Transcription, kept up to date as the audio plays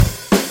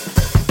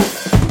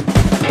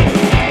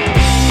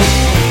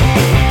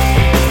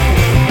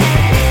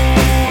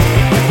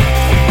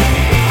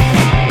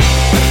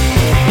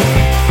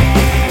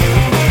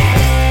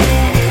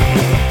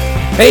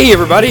Hey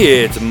everybody,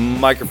 it's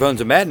Microphones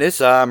of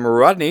Madness. I'm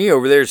Rodney.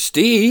 Over there's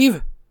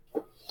Steve.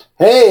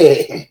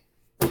 Hey!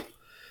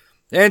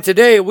 And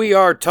today we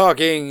are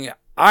talking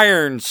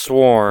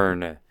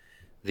Ironsworn,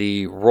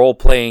 the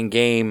role-playing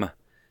game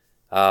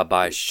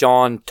by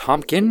Sean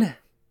Tompkin.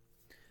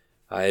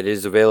 It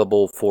is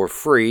available for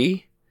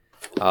free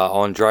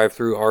on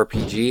DriveThru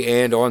RPG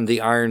and on the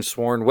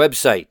Ironsworn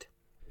website.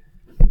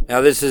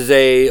 Now this is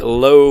a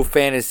low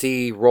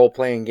fantasy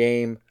role-playing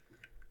game,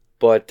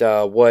 but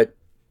what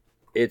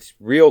its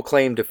real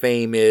claim to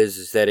fame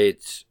is that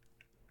it's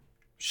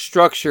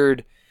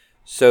structured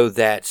so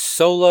that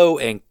solo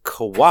and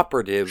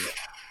cooperative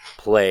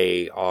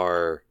play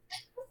are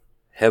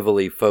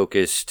heavily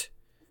focused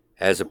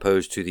as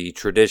opposed to the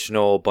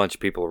traditional bunch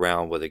of people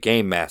around with a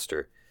game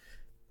master.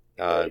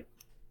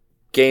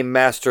 Game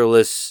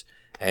masterless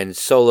and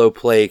solo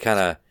play kind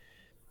of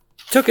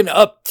took an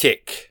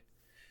uptick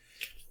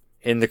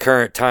in the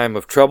current time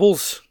of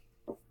troubles.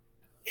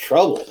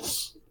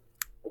 Troubles?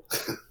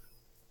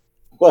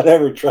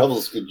 Whatever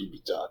troubles could you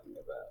be talking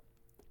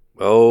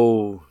about?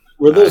 Oh.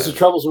 Were those the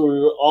troubles where we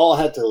all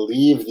had to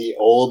leave the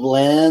old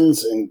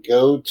lands and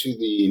go to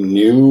the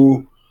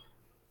new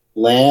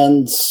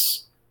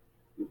lands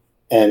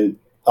and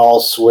all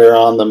swear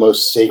on the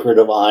most sacred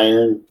of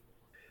iron?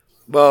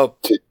 Well,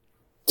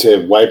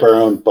 to wipe our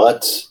own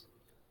butts?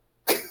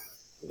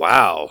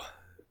 Wow.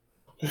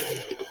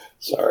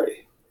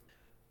 Sorry.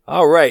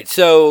 All right.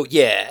 So,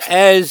 yeah,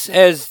 as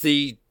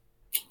the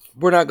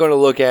we're not going to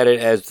look at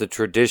it as the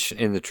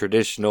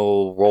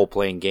traditional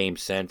role-playing game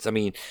sense. I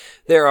mean,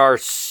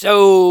 it's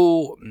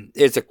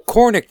a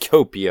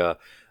cornucopia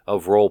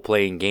of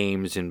role-playing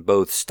games in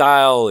both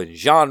style and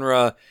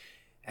genre,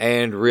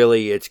 and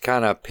really it's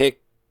kind of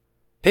pick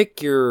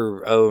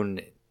your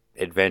own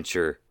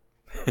adventure.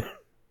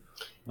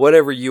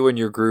 Whatever you and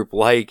your group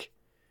like,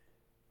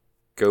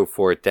 go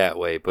for it that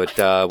way. But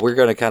we're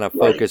going to kind of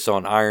focus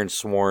on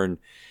Ironsworn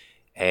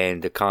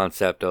and the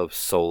concept of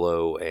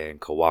solo and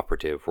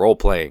cooperative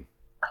role-playing.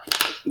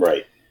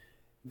 Right.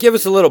 Give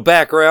us a little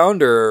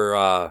background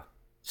or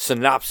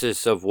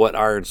synopsis of what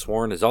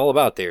Ironsworn is all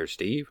about there,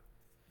 Steve.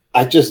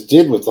 I just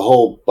did with the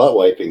whole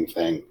butt-wiping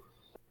thing.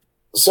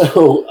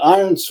 So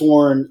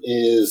Ironsworn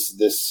is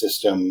this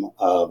system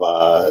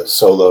of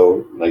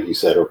solo, like you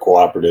said, or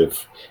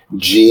cooperative,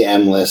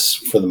 GM-less,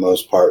 for the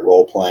most part,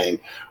 role-playing,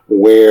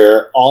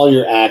 where all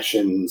your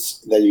actions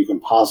that you can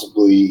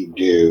possibly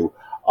do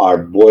are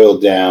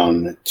boiled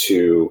down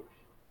to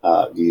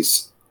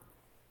these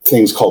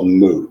things called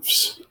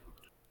moves.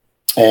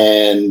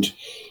 And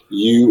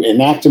you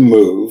enact a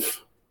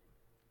move,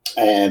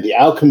 and the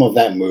outcome of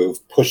that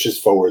move pushes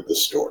forward the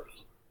story.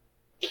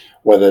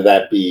 Whether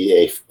that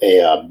be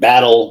a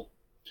battle,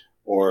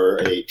 or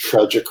a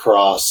trudge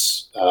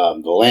across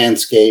the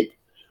landscape,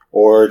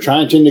 or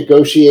trying to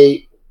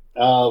negotiate,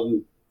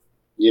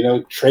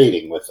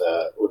 trading with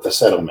a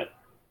settlement.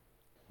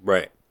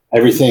 Right.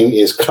 Everything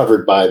is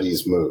covered by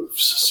these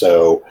moves.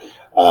 So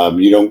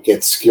you don't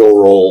get skill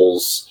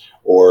rolls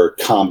or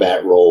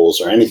combat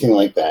rolls or anything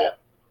like that.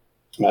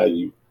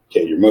 You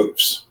get your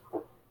moves.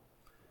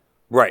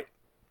 Right.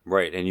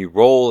 And you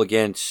roll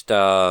against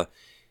the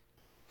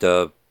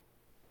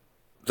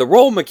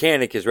roll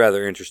mechanic is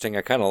rather interesting.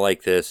 I kind of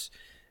like this.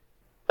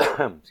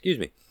 Excuse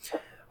me.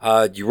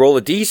 You roll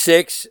a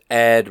d6,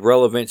 add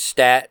relevant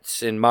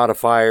stats and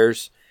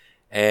modifiers,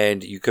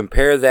 and you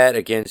compare that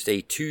against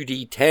a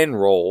 2d10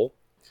 roll.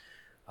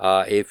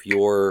 If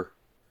your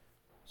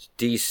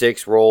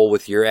d6 roll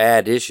with your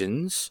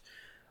additions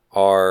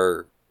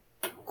are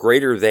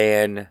greater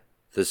than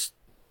the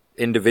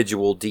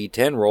individual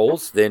d10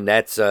 rolls, then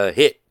that's a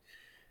hit.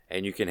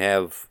 And you can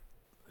have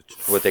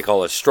what they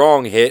call a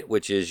strong hit,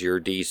 which is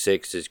your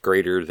d6 is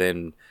greater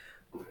than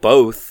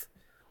both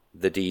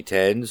the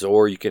d10s,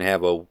 or you can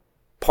have a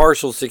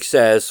partial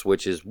success,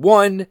 which is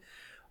 1,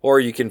 or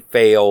you can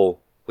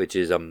fail, which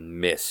is a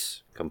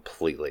miss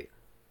completely.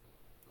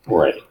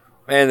 Right.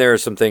 And there are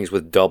some things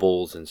with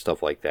doubles and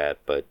stuff like that,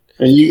 but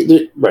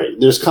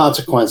there's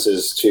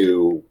consequences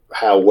to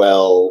how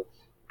well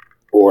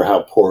or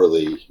how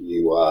poorly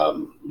you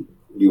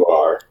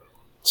are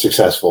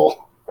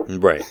successful.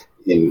 Right.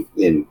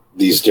 In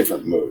these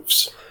different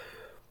moves.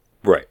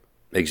 Right.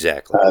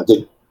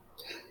 Exactly.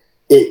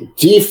 It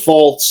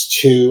defaults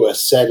to a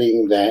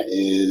setting that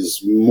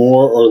is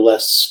more or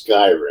less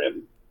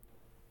Skyrim.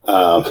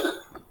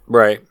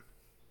 Right.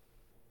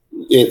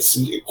 It's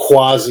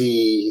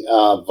quasi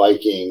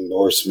Viking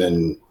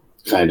Norseman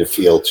kind of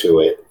feel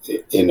to it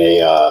in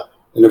a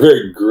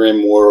very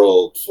grim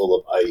world full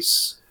of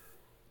ice.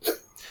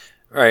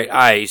 Right,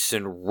 ice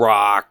and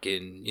rock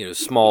and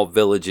small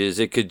villages.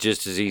 It could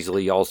just as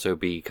easily also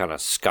be kind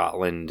of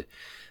Scotland,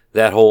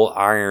 that whole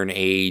Iron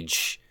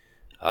Age,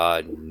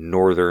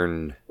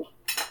 northern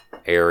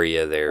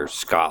area there,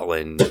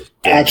 Scotland, Denmark,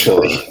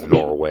 actually,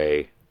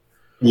 Norway.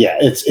 Yeah,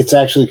 it's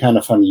actually kind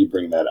of funny you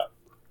bring that up,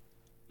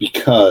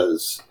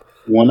 because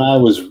when I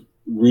was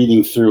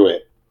reading through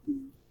it,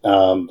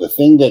 the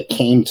thing that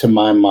came to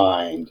my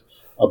mind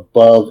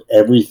above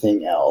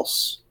everything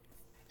else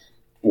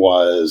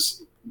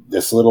was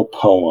this little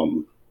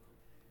poem.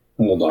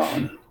 Hold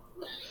on.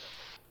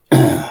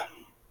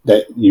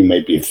 That you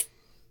may be.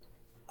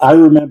 I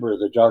remember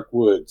the dark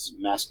woods,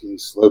 masking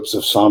slopes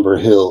of somber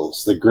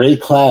hills, the gray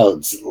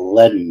clouds,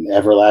 leaden,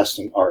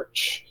 everlasting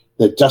arch,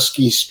 the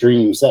dusky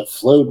streams that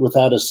flowed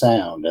without a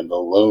sound, and the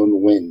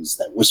lone winds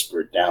that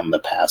whispered down the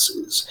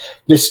passes.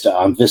 Vista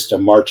on vista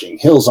marching,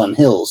 hills on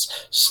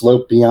hills,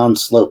 slope beyond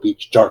slope,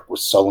 each dark with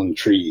sullen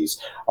trees,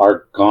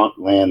 our gaunt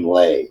land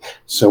lay.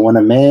 So when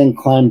a man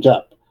climbed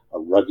up a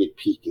rugged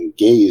peak and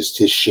gazed,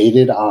 his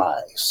shaded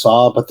eye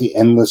saw but the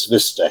endless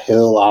vista,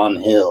 hill on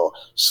hill,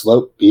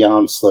 slope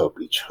beyond slope,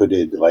 each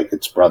hooded like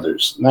its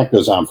brothers. And that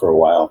goes on for a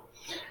while.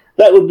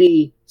 That would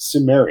be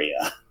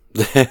Cimmeria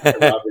by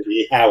Robert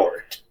E.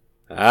 Howard.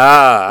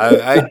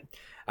 I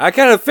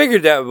kind of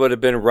figured that would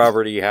have been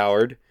Robert E.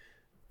 Howard.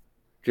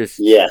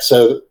 Yeah,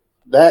 so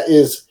that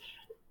is,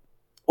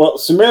 well,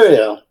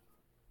 Cimmeria,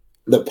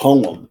 the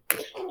poem,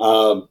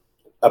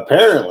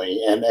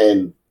 apparently,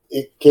 and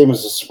it came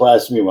as a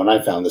surprise to me when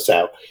I found this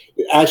out,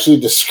 it actually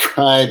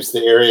describes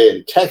the area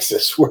in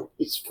Texas where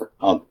he's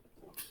from.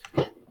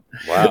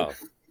 Wow.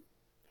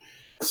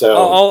 So,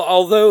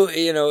 although,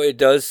 it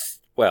does,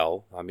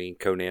 well, I mean,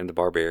 Conan the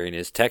Barbarian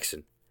is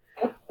Texan.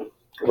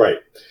 Right.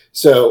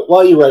 So,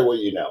 while you write what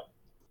you know,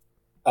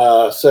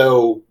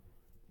 so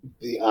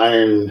the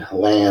Iron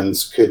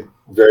Lands could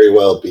very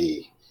well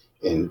be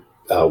in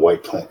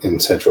in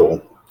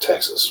Central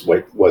Texas.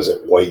 White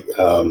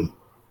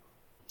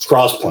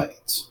Cross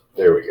Plains.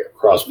 There we go.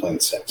 Cross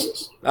Plains,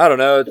 Texas. I don't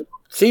know. It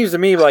seems to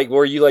me like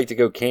where you like to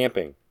go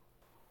camping.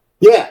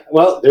 Yeah.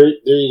 Well, there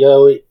you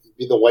go. It'd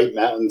be the White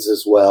Mountains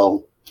as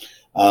well.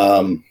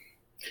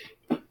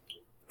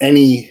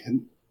 Any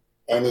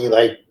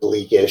like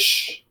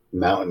bleakish,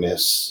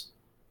 mountainous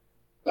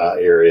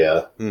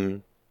area. Mm-hmm.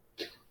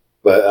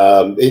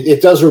 But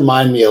it does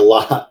remind me a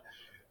lot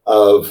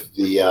of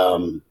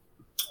the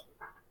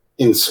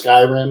in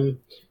Skyrim,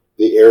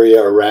 the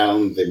area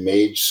around the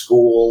mage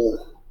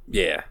school.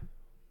 Yeah.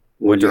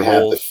 When you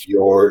have the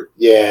fjord.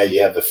 Yeah,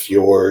 you have the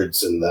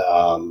fjords and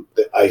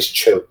the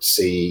ice-choked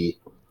sea,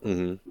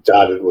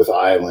 dotted with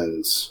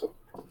islands.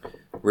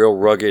 Real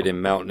rugged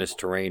and mountainous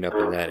terrain up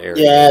in that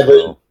area. Yeah,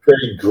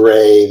 very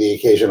gray, the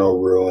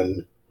occasional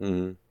ruin.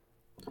 Mm-hmm.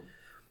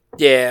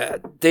 Yeah,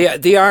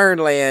 the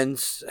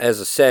Ironlands as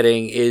a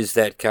setting is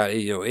that kind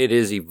of, it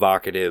is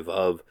evocative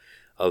of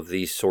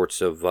these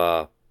sorts of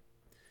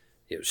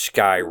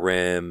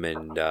Skyrim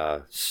and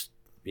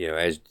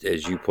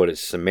as you put it,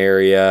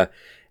 Cimmeria,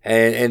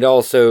 and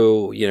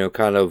also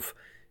kind of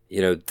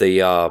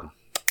the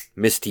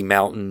Misty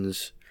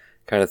Mountains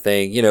kind of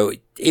thing.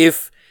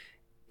 If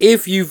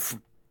you've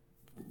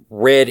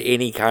read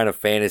any kind of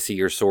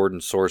fantasy or sword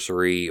and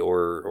sorcery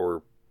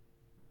or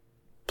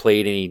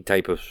played any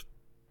type of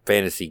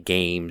fantasy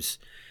games,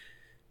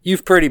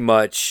 you've pretty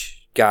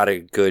much got a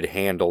good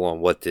handle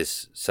on what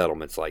this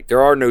settlement's like.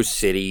 There are no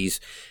cities;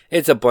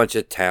 it's a bunch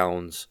of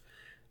towns.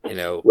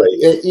 Right?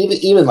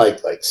 Even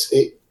like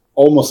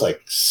almost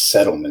like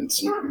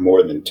settlements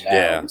more than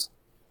towns.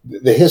 Yeah.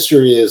 The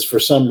history is, for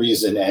some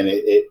reason, and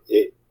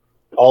it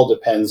all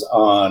depends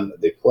on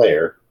the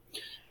player.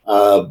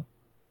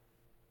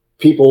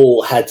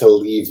 People had to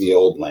leave the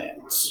old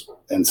lands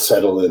and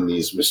settle in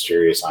these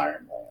mysterious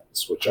Iron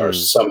Lands, which are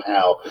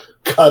somehow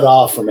cut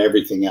off from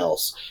everything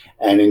else.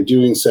 And in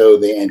doing so,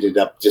 they ended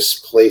up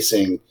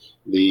displacing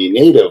the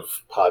native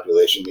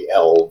population, the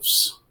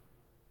elves,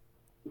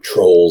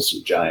 trolls,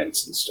 and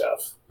giants, and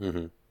stuff.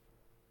 Mm-hmm.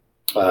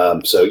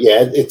 So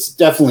yeah, it's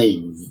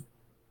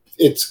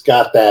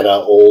got that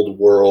old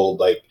world,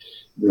 like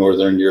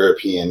Northern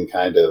European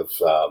kind of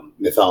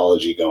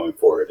mythology going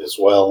for it as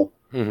well.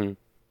 Mm-hmm.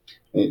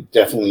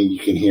 Definitely, you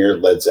can hear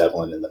Led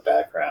Zeppelin in the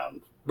background.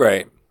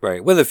 Right,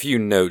 with a few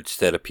notes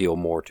that appeal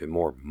more to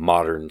more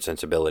modern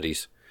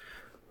sensibilities.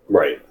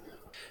 Right.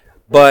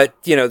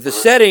 But the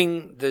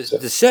setting, the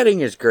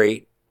setting is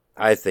great,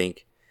 I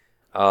think.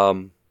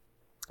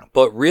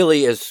 But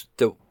really, as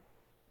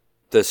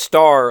the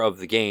star of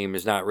the game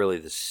is not really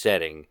the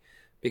setting,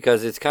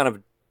 because it's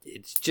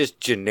just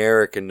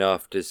generic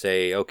enough to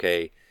say,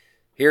 okay,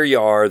 here you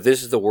are.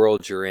 This is the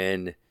world you're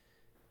in.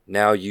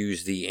 Now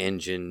use the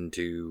engine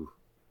to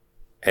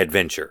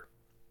adventure.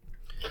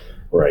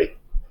 Right.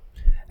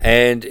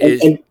 And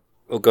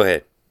go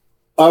ahead.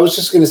 I was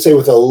just going to say,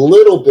 with a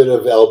little bit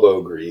of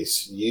elbow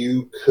grease,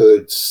 you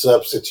could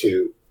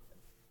substitute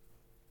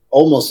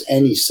almost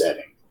any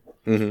setting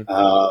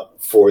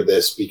for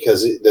this,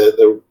 because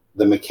the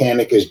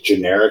mechanic is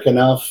generic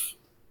enough,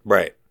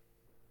 right?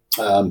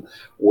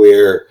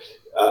 Where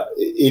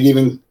it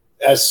even,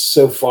 as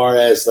so far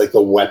as like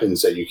the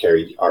weapons that you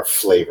carry are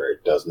flavored,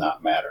 it does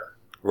not matter,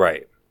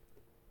 right?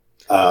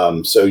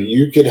 So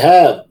you could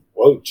have,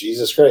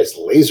 Jesus Christ,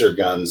 laser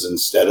guns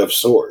instead of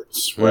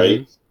swords,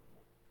 right?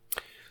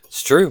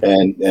 It's true.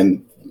 And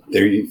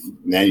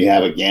now you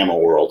have a Gamma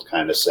World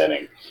kind of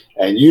setting,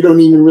 and you don't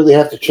even really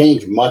have to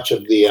change much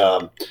of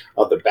the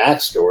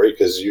backstory,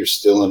 because you're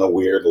still in a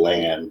weird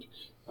land.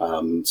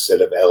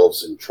 Instead of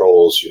elves and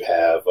trolls, you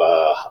have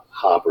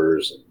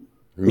hoppers and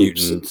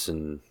mutants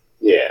and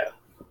Yeah,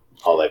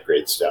 all that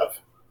great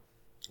stuff.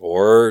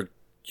 Or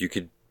you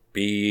could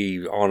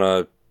be on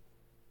a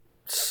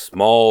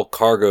small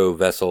cargo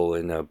vessel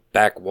in a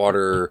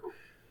backwater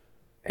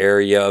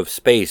area of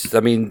space. I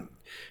mean,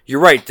 you're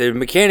right. The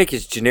mechanic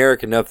is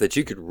generic enough that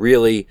you could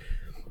really,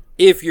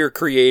 if you're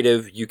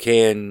creative, you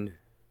can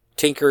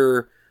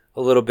tinker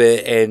a little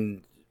bit.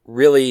 And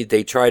really,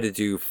 they try to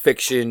do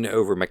fiction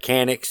over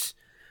mechanics.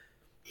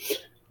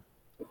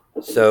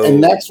 So,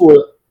 and that's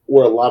where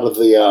a lot of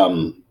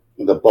the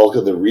bulk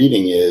of the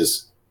reading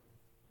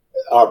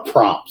are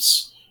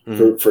prompts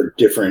for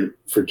different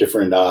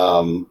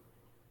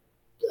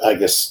I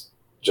guess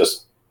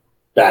just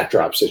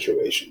backdrop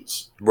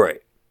situations.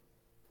 Right.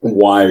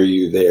 Why are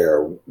you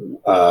there?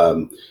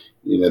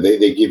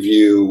 They give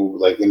you,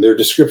 like, in their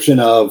description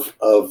of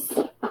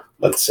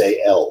let's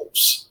say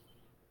elves,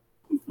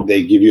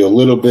 they give you a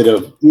little bit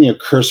of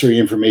cursory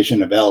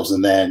information of elves,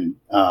 and then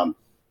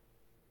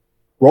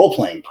role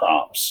playing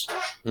prompts.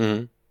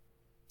 Mm-hmm.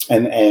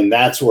 And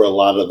that's where a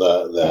lot of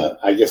the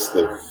I guess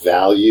the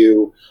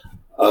value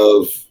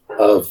of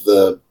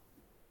the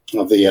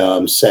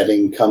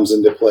setting comes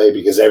into play,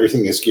 because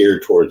everything is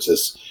geared towards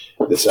this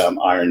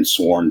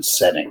Ironsworn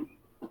setting.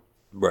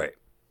 Right.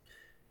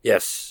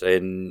 Yes,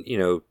 and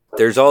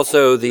there's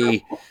also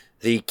the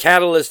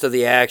catalyst of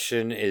the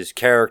action is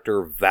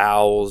character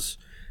vows.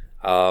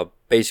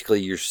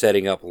 Basically, you're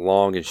setting up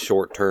long and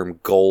short term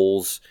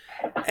goals,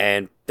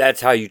 and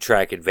that's how you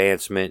track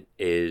advancement,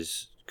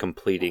 is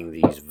completing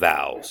these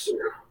vows.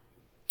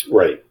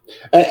 Right,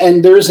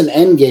 and there is an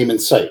end game in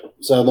sight.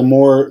 So the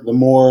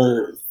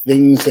more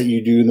things that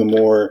you do, the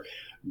more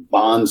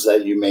bonds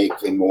that you make,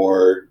 the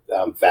more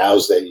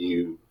vows that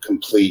you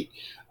complete,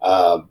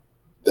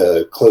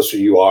 the closer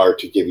you are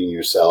to giving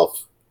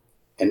yourself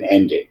an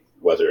ending,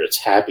 whether it's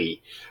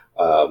happy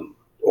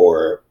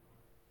or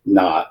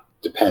not,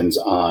 depends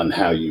on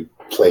how you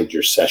played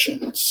your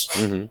sessions.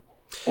 Mm-hmm.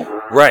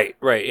 Right.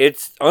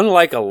 It's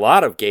unlike a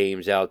lot of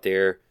games out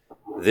there.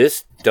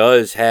 This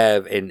does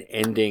have an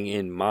ending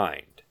in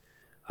mind,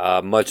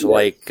 much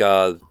like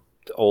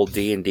old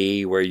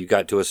D&D, where you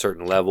got to a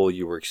certain level,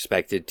 you were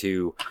expected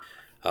to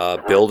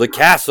build a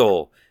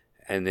castle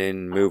and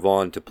then move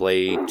on to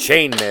play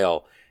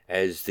chainmail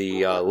as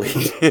the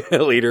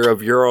leader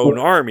of your own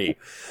army.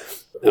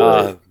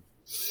 But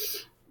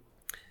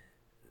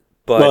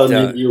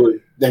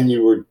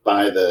you would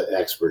buy the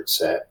expert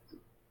set,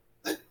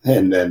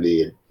 and then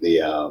the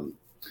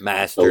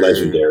master, the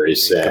legendary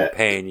set,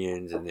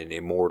 companions, and then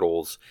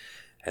immortals,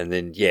 and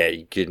then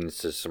you get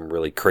into some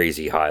really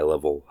crazy high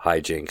level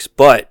hijinks.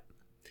 But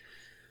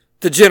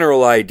the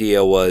general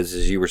idea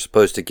is you were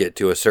supposed to get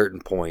to a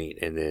certain point,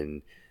 and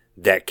then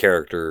that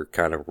character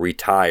kind of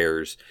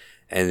retires,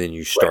 and then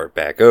you start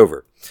back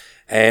over.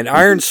 And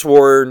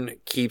Ironsworn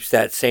keeps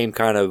that same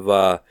kind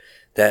of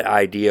that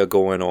idea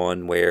going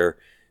on, where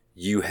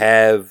you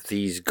have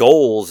these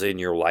goals in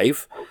your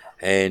life,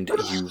 and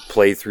you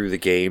play through the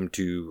game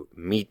to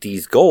meet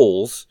these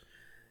goals,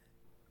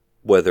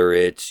 whether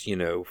it's,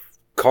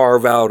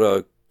 carve out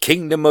a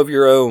kingdom of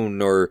your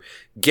own, or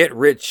get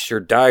rich, or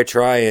die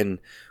trying,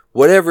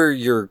 whatever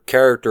your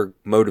character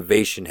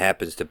motivation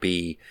happens to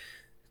be,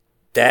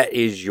 that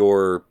is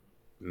your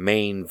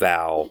main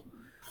vow,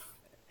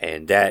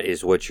 and that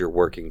is what you're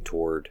working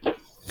toward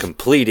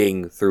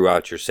completing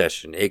throughout your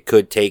session. It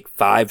could take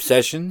 5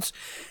 sessions.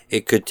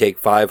 It could take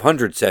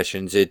 500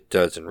 sessions. It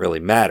doesn't really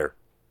matter.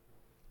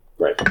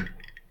 Right.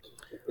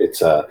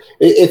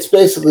 It's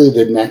basically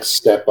the next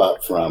step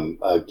up from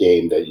a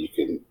game that you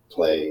can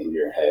play in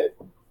your head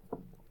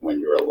when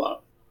you're alone.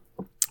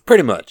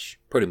 Pretty much.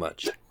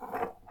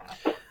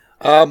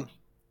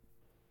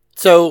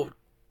 So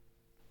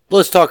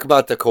let's talk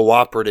about the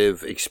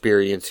cooperative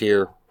experience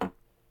here.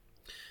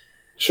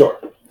 Sure.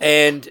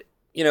 And,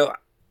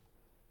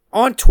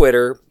 on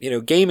Twitter,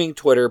 gaming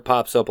Twitter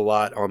pops up a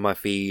lot on my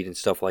feed and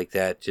stuff like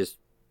that, just,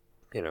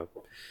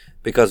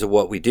 because of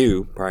what we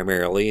do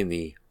primarily, and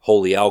the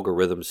holy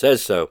algorithm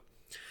says so.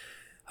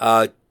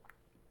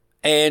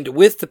 And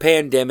with the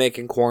pandemic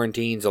and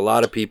quarantines, a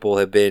lot of people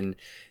have been,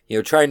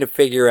 trying to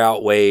figure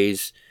out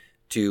ways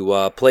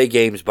to play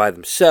games by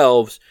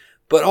themselves,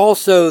 but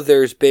also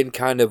there's been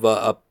kind of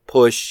a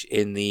push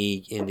in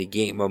the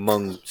game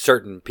among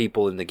certain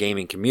people in the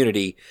gaming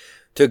community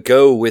to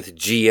go with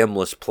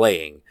GM-less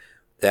playing.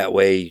 That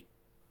way,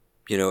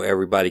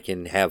 everybody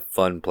can have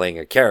fun playing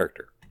a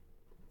character,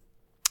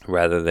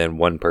 rather than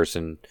one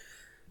person,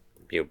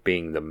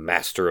 being the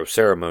master of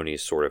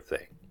ceremonies sort of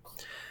thing.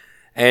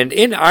 And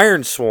in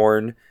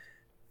Ironsworn,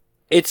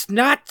 it's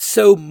not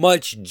so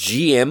much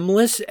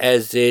GM-less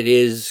as it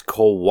is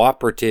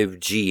cooperative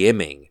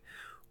GMing,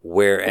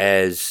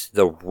 whereas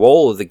the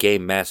role of the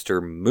game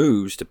master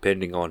moves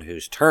depending on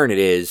whose turn it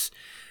is,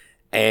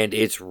 and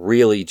it's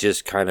really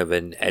just kind of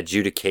an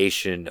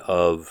adjudication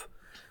of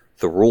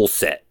the rule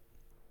set.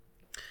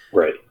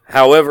 Right.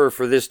 However,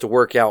 for this to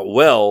work out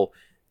well,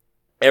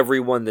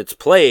 everyone that's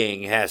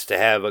playing has to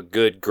have a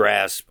good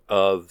grasp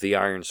of the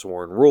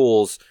Ironsworn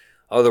rules.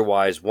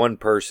 Otherwise, one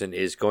person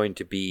is going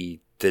to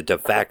be the de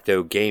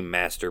facto game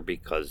master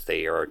because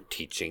they are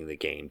teaching the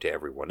game to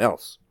everyone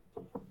else.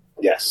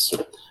 Yes.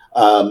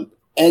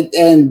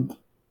 And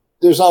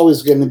there's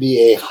always going to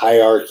be a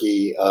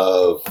hierarchy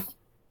of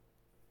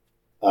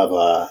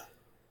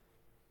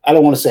I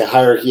don't want to say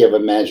hierarchy of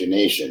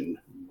imagination,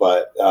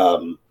 but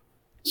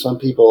some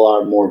people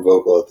are more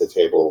vocal at the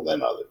table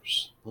than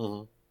others.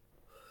 Mm-hmm.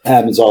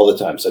 Happens all the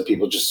time. Some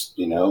people just,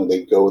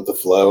 they go with the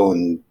flow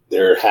and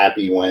they're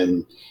happy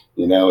when,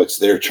 it's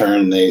their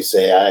turn. They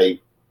say, I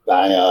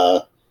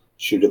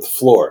shoot at the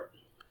floor.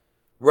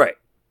 Right.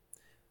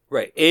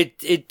 Right.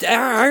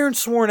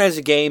 Ironsworn as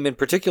a game, and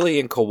particularly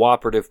in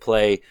cooperative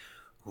play,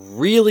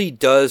 really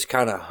does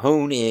kind of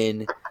hone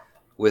in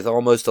with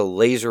almost a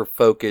laser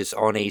focus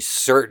on a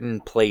certain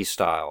play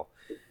style.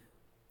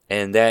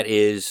 And that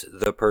is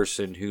the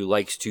person who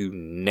likes to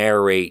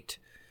narrate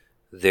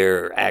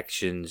their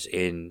actions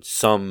in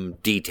some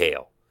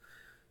detail.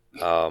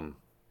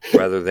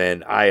 Rather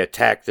than I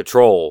attack the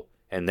troll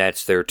and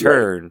that's their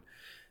turn.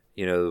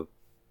 Right.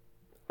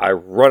 I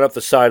run up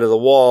the side of the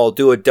wall,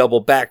 do a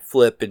double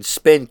backflip, and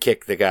spin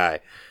kick the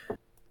guy.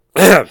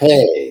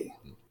 Hey,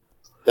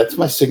 that's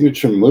my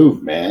signature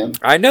move, man.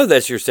 I know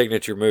that's your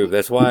signature move.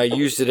 That's why I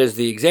used it as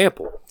the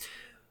example.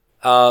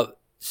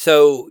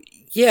 So,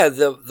 yeah,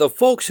 the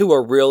folks who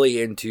are really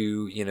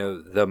into,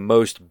 the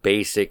most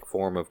basic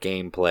form of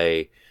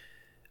gameplay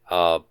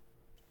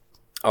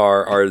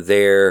are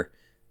there.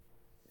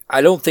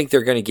 I don't think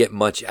they're going to get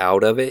much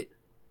out of it,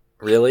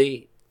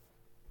 really.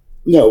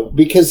 No,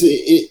 because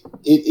it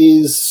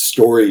is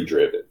story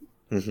driven,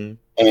 mm-hmm.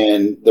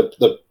 And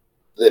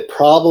the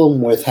problem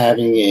with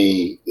having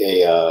a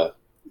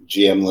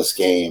GM-less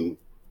game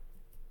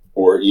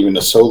or even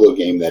a solo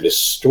game that is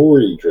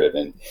story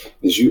driven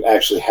is you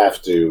actually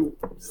have to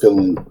fill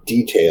in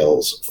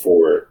details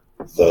for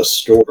the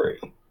story.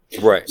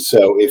 Right.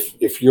 So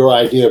if your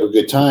idea of a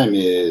good time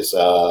is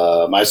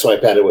my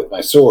swipe at it with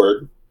my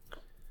sword,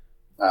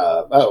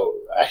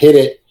 I hit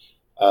it.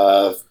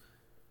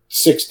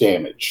 6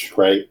 damage,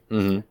 right?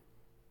 Mm-hmm.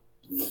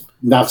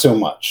 Not so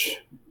much.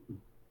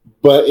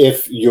 But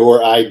if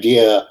your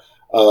idea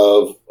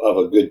of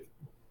a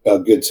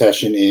good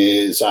session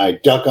is I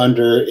duck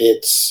under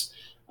its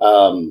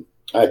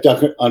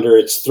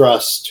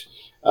thrust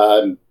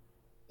and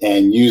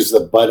use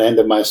the butt end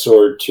of my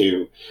sword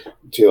to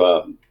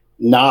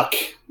knock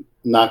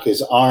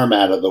his arm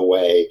out of the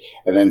way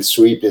and then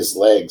sweep his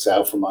legs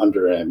out from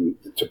under him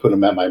to put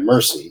him at my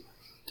mercy.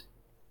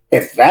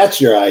 If that's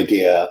your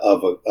idea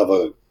of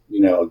a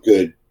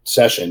good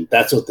session,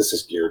 that's what this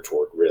is geared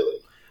toward, really.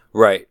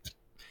 Right.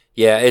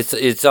 Yeah,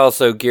 it's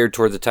also geared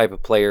toward the type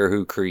of player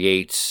who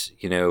creates,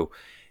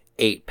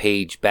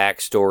 8-page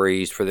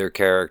backstories for their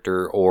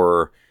character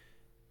or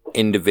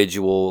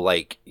individual,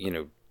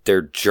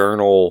 their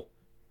journal,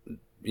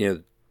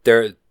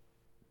 their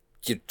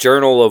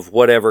journal of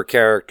whatever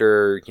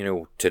character,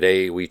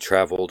 today we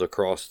traveled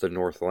across the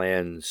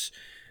Northlands,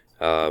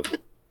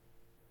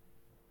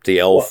 the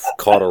elf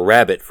caught a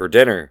rabbit for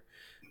dinner,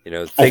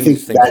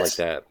 things like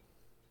that.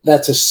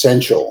 That's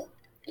essential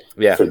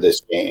for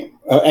this game.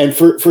 And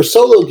for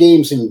solo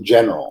games in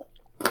general,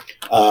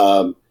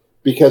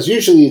 because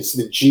usually it's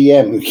the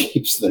GM who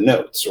keeps the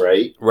notes,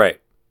 right?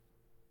 Right.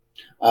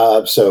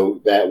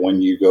 So that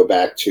when you go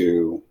back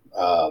to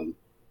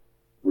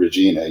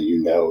Regina,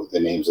 the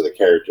names of the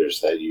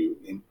characters that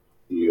you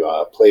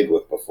played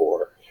with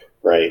before,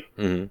 right?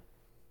 Mm-hmm.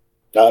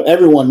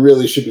 Everyone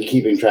really should be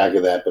keeping track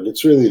of that, but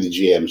it's really the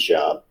GM's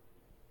job.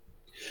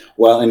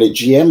 Well, in a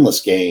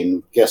GM-less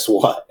game, guess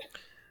what?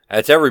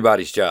 That's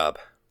everybody's job.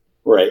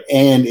 Right.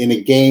 And in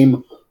a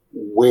game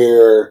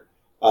where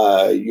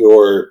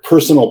your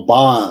personal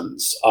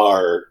bonds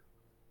are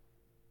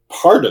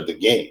part of the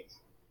game,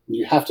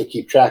 you have to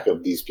keep track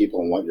of these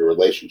people and what your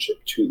relationship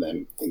to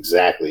them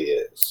exactly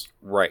is.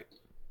 Right.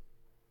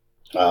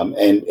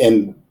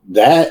 And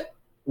that,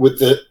 with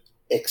the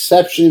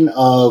exception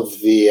of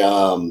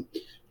the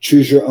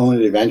choose your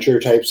own adventure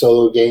type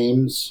solo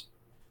games,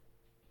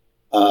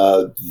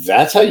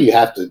 that's how you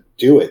have to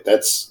do it.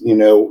 That's,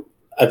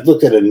 I've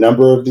looked at a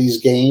number of these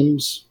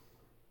games.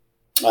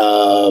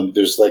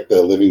 There's like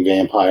the Living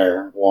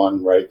Vampire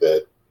one, right?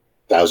 The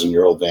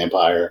 1,000-year-old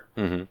vampire.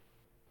 Mm-hmm.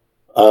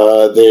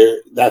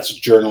 That's a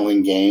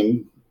journaling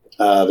game.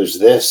 There's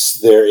this.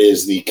 There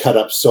is the cut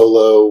up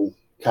solo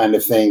kind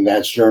of thing.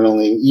 That's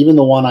journaling. Even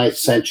the one I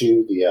sent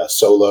you, the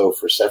solo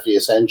for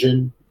Cepheus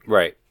Engine.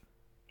 Right.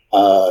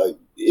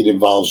 It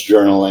involves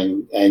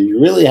journaling, and you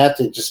really have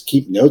to just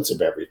keep notes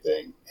of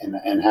everything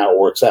and how it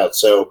works out.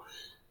 So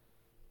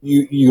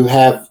you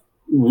have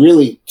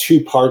really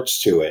 2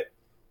 parts to it.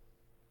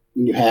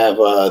 You have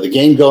the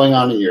game going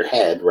on in your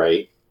head,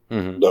 right?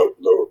 Mm-hmm.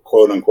 The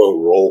quote unquote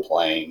role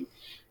playing,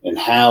 and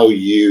how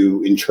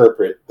you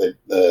interpret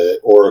the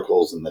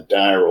oracles and the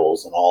die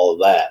rolls and all of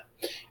that.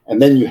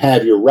 And then you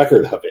have your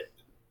record of it.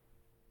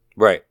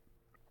 Right.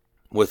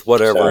 With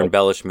whatever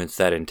embellishments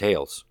that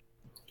entails.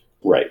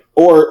 Right.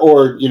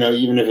 Or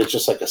even if it's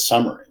just like a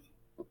summary.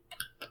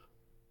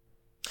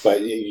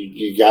 But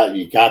you got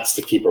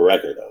to keep a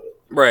record of it.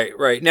 Right,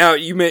 right. Now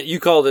you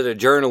called it a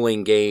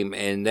journaling game,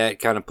 and that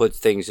kind of puts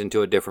things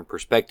into a different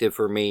perspective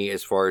for me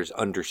as far as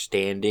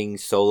understanding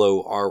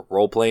solo art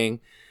role playing.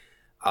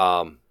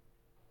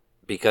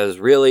 Because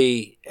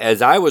really,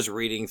 as I was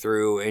reading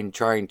through and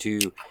trying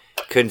to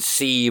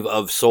conceive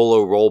of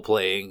solo role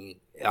playing,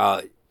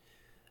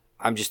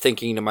 I'm just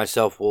thinking to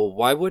myself, well,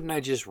 why wouldn't I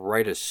just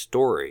write a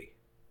story?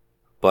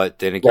 But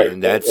then again,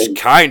 that's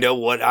kind of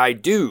what I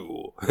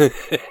do.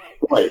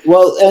 Right.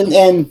 Well,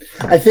 and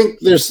I think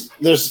there's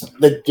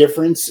the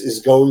difference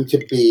is going to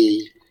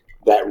be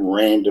that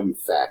random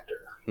factor,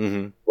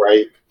 Mm-hmm.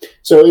 right?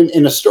 So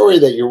in a story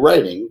that you're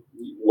writing,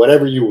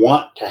 whatever you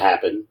want to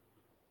happen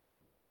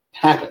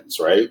happens,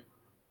 right?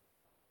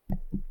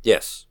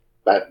 Yes.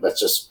 That's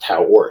just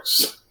how it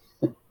works.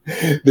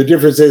 The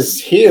difference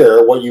is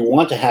here, what you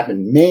want to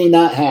happen may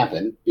not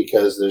happen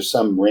because there's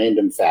some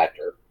random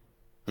factor.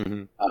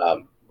 Mm-hmm.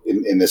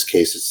 In this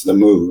case, it's the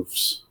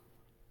moves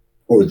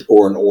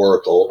or an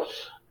oracle.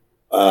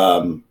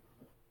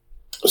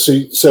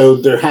 So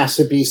there has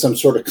to be some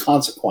sort of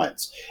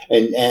consequence.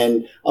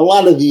 And a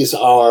lot of these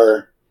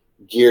are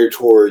geared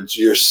towards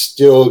you're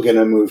still going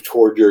to move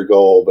toward your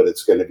goal, but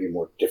it's going to be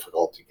more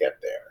difficult to get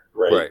there,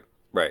 right?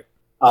 Right.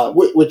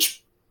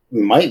 Which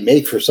might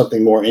make for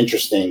something more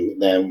interesting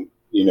than,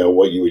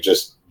 what you would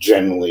just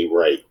generally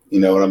write. You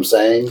know what I'm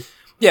saying?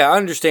 Yeah, I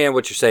understand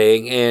what you're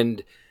saying.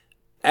 And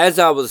as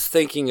I was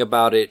thinking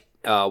about it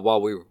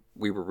while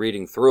we were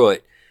reading through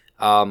it,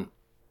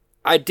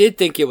 I did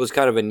think it was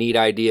kind of a neat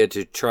idea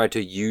to try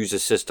to use a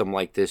system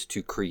like this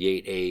to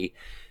create a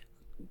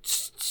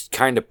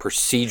kind of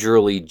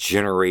procedurally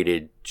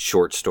generated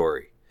short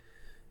story.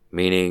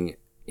 Meaning,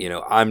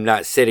 I'm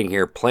not sitting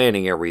here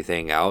planning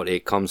everything out.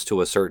 It comes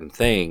to a certain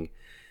thing,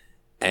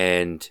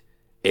 and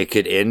it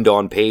could end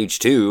on page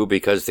 2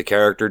 because the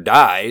character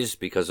dies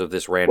because of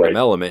this random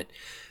element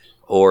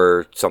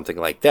or something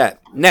like that.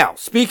 Now,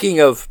 speaking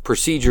of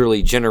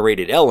procedurally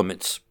generated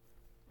elements,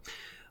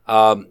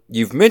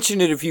 you've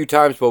mentioned it a few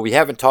times, but we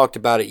haven't talked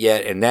about it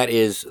yet, and that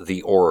is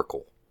the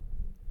Oracle.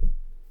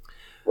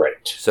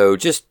 Right. So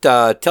just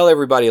tell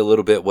everybody a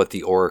little bit what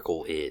the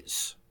Oracle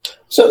is.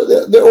 So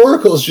the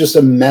Oracle is just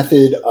a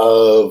method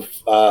of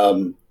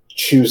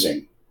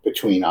choosing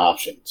between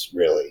options,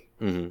 really.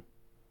 Mm-hmm.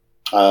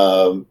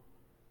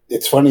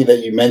 It's funny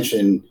that you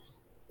mentioned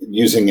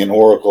using an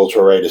Oracle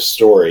to write a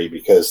story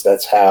because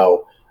that's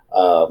how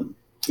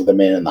The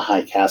Man in the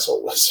High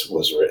Castle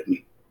was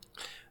written.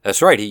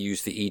 That's right. He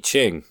used the I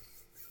Ching.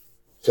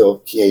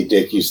 Philip K.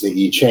 Dick used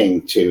the I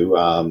Ching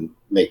to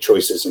make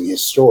choices in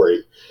his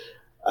story.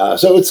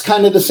 So it's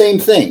kind of the same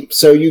thing.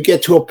 So you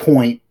get to a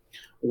point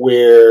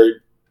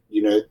where,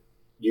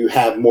 you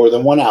have more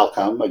than one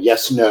outcome, a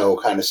yes-no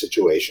kind of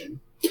situation.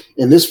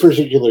 In this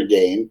particular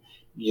game,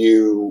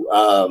 you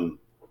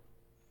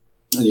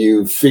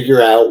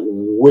figure out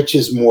which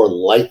is more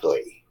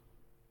likely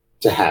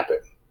to happen,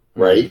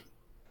 right?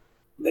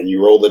 Mm-hmm. Then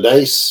you roll the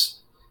dice,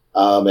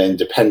 and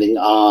depending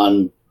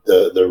on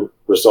the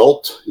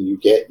result, you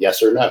get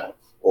yes or no,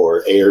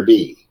 or A or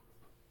B.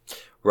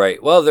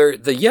 Right. Well,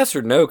 the yes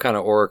or no kind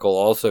of Oracle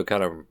also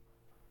kind of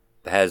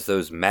has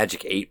those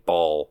magic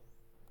 8-ball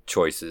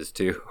choices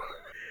too.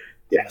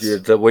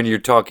 Yes. When you're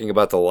talking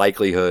about the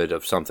likelihood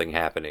of something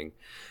happening.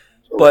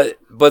 Right.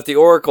 But the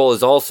Oracle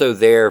is also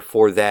there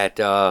for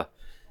that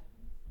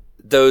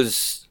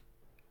those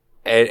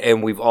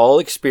and we've all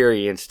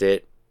experienced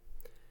it.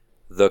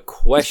 The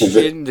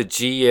question the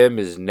GM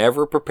is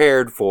never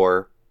prepared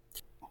for,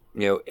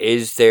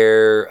 is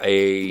there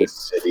the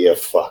city of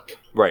fuck?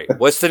 Right.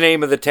 What's the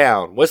name of the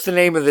town? What's the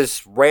name of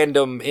this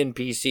random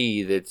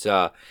NPC that's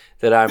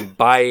that I'm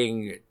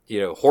buying,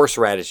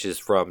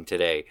 horseradishes from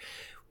today?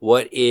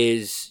 What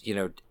is,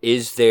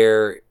 is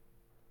there,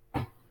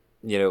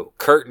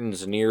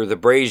 curtains near the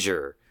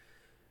brazier?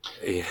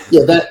 Yeah,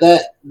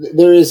 that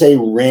there is a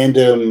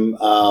random,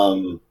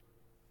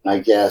 I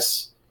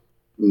guess,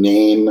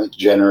 name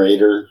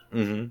generator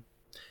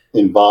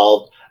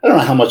involved. I don't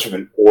know how much of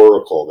an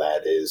oracle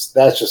that is.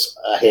 That's just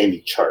a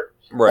handy chart.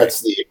 Right.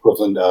 That's the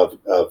equivalent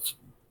of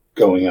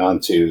going on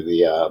to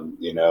the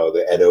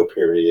the Edo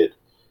period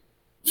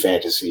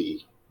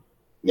fantasy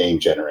name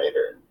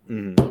generator,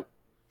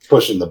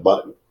 pushing the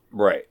button.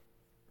 Right.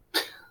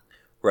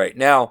 Right.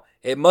 Now,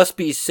 it must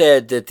be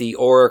said that the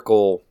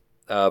Oracle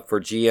for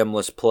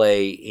GM-less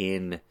play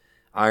in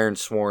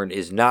Ironsworn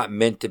is not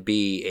meant to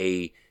be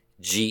a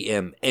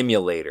GM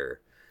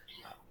emulator.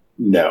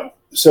 No.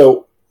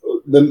 So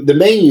the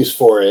main use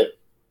for it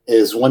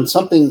is when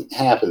something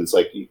happens,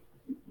 like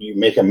you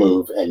make a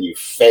move and you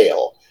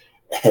fail,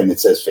 and it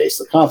says face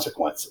the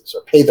consequences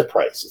or pay the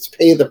price. It's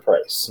pay the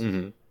price.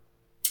 Mm-hmm.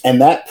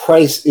 And that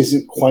price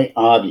isn't quite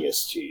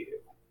obvious to you.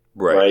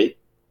 Right?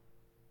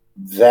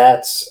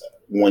 That's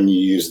when you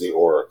use the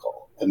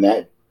Oracle. And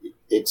that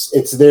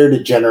it's there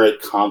to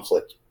generate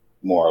conflict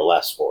more or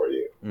less for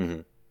you.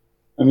 Mm-hmm.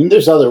 I mean,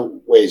 there's other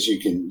ways you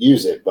can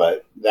use it,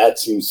 but that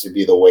seems to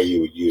be the way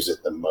you would use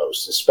it the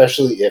most,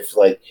 especially if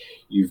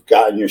you've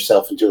gotten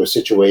yourself into a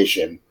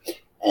situation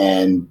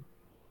and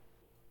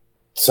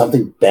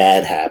something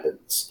bad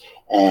happens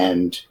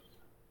and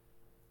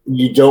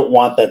you don't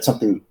want that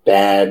something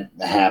bad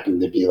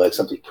happen to be like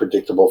something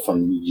predictable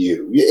from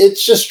you.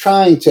 It's just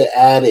trying to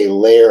add a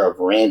layer of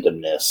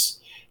randomness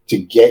to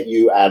get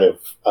you out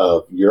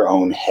of your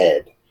own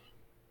head.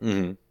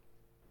 Mm-hmm.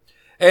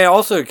 And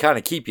also kind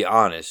of keep you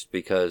honest,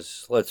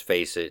 because let's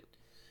face it.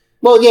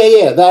 Well,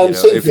 yeah.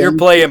 If you're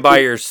playing by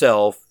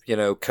yourself,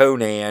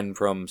 Conan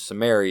from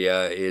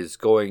Samaria is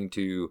going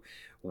to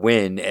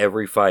win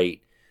every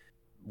fight,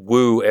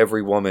 woo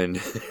every woman.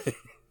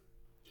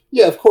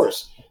 Yeah, of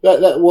course.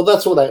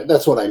 That's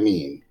what I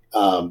mean.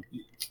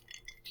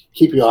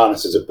 Keep you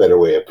honest is a better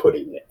way of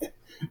putting it.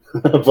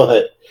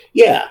 But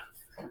yeah,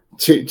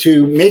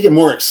 to make it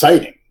more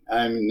exciting.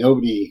 I mean,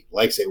 nobody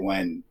likes it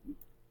when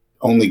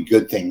only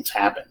good things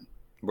happen.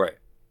 Right.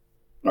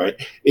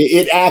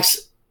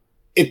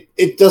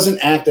 It doesn't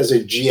act as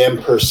a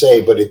GM per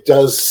se, but it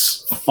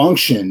does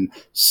function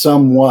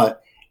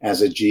somewhat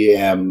as a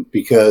GM,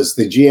 because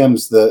the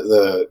GM's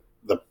the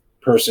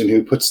person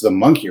who puts the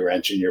monkey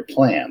wrench in your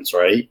plans,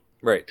 right?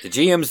 Right. The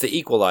GM's the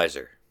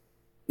equalizer.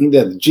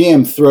 Yeah, the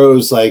GM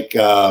throws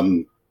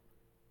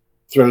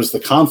throws the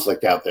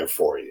conflict out there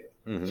for you.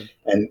 Mm-hmm.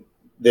 And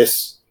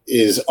this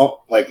is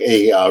like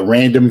a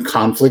random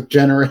conflict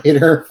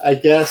generator, I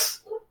guess.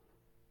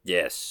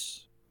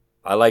 Yes.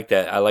 I like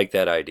that. I like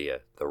that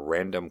idea. The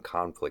random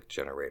conflict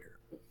generator.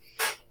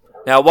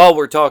 Now, while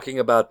we're talking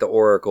about the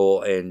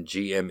Oracle and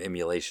GM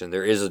emulation,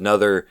 there is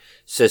another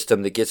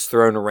system that gets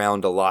thrown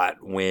around a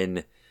lot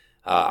when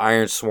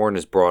Ironsworn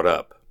is brought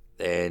up.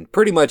 And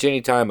pretty much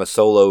anytime a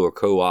solo or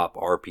co-op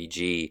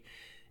RPG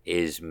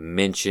is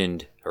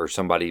mentioned, or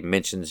somebody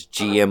mentions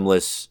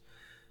GM-less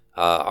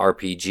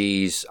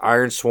RPGs,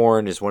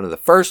 Ironsworn is one of the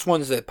first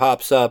ones that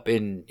pops up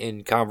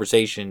in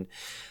conversation.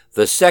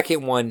 The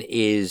second one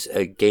is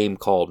a game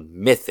called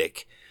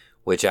Mythic,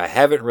 which I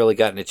haven't really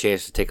gotten a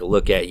chance to take a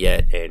look at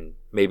yet, and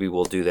maybe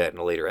we'll do that in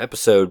a later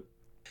episode.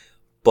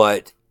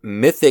 But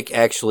Mythic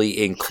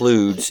actually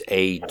includes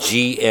a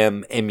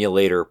GM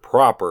emulator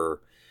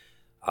proper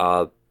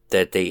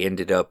that they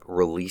ended up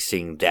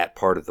releasing that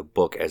part of the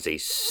book as a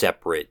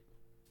separate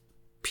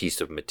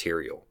piece of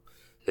material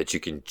that you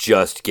can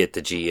just get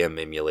the GM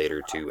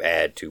emulator to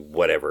add to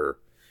whatever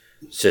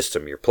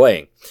system you're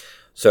playing.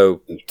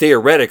 So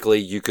theoretically,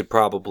 you could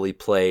probably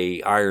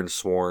play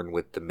Ironsworn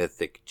with the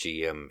Mythic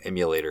GM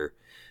emulator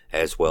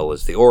as well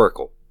as the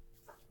Oracle.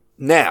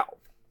 Now,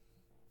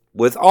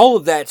 with all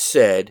of that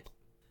said,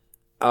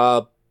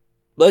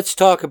 let's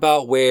talk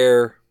about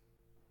where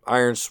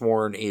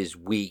Ironsworn is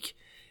weak.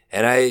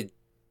 And I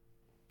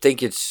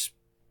think it's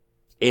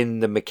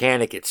in the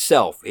mechanic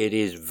itself. It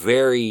is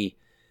very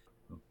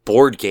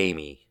board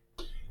gamey.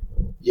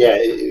 Yeah,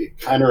 it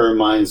kind of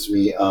reminds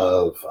me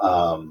of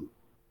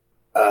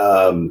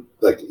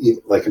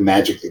like a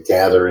Magic the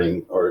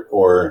Gathering,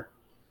 or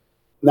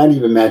not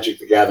even Magic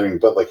the Gathering,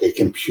 but like a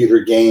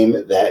computer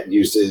game that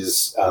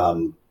uses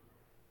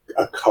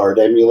a card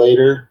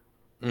emulator,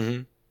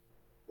 mm-hmm.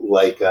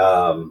 like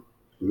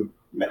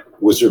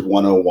Wizard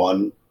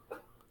 101.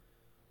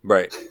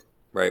 Right,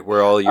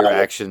 where all your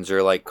actions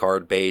are like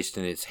card based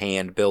and it's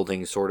hand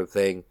building sort of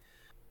thing.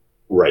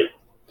 Right.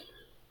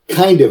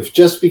 Kind of,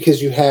 just because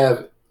you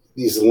have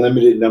these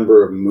limited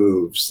number of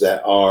moves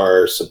that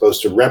are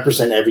supposed to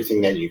represent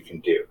everything that you can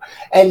do.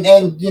 And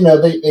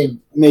they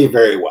may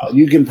very well.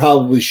 You can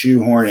probably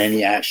shoehorn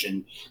any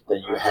action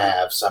that you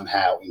have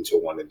somehow into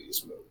one of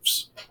these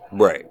moves.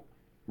 Right.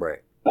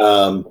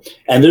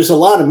 And there's a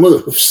lot of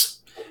moves.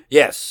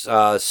 Yes,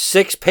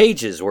 6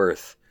 pages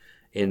worth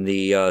in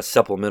the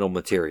supplemental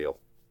material.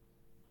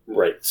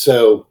 Right.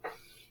 So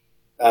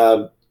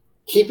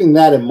keeping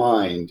that in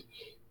mind,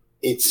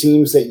 it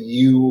seems that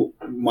you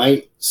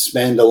might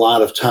spend a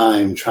lot of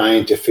time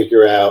trying to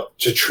figure out,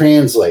 to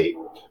translate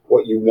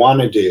what you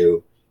want to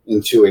do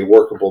into a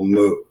workable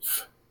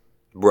move.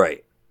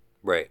 Right.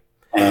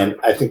 And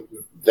I think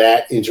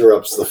that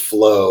interrupts the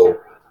flow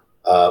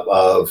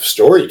of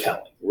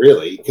storytelling,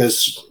 really,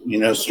 because,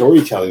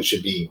 storytelling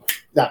should be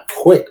not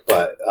quick,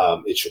 but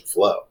it should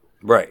flow.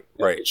 Right.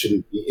 It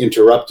shouldn't be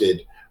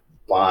interrupted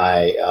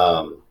by,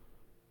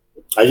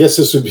 I guess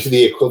this would be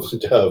the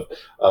equivalent of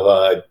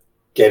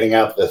getting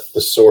out the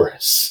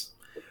thesaurus.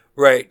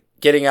 Right.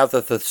 Getting out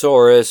the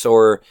thesaurus,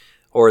 or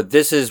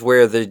this is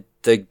where the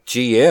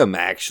GM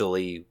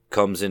actually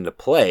comes into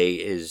play,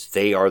 is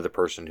they are the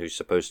person who's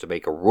supposed to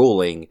make a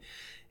ruling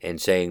and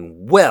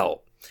saying,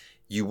 well,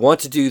 you want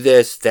to do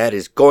this, that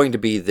is going to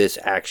be this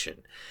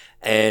action.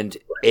 And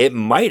it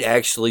might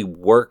actually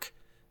work,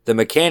 the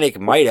mechanic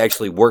might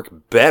actually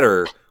work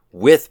better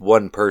with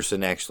one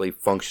person actually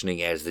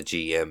functioning as the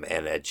GM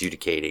and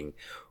adjudicating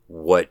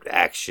what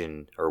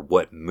action or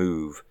what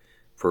move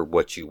for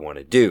what you want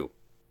to do.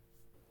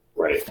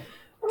 Right.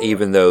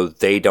 Even though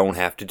they don't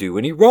have to do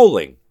any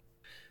rolling,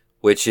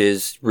 which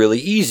is really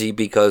easy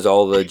because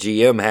all the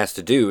GM has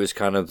to do is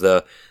kind of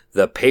the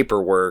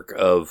paperwork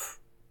of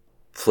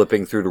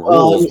flipping through the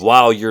rules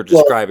while you're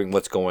describing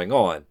what's going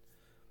on.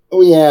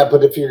 Oh yeah,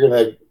 but if you're going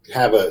to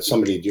have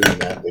somebody doing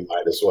that, they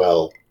might as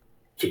well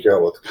figure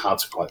out what the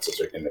consequences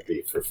are going to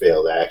be for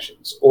failed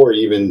actions, or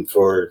even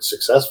for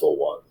successful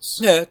ones.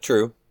 Yeah,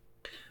 true.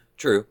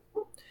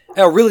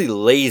 Now, really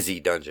lazy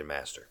dungeon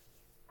master.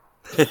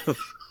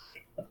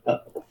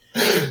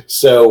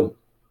 So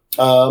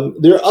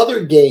there are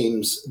other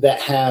games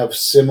that have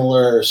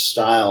similar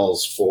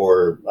styles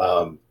for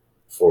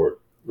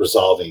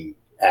resolving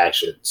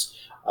actions.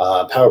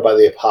 Powered by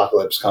the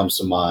Apocalypse comes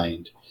to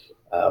mind,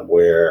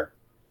 where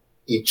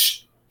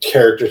each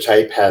character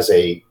type has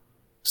a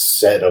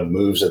set of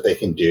moves that they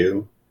can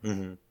do,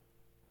 and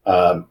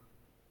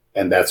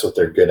that's what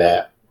they're good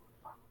at.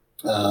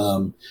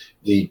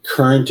 The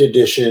current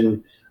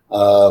edition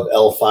of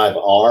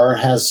L5R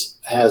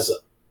has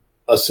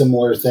a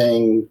similar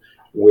thing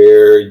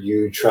where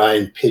you try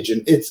and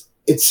it's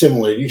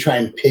similar. You try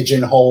and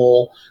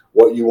pigeonhole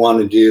what you want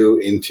to do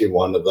into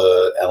one of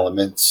the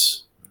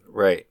elements,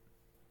 right?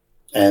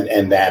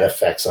 And that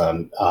affects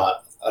on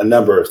a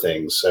number of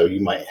things. So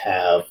you might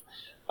have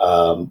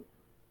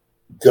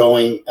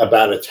going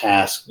about a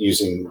task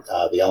using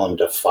the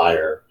element of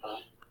fire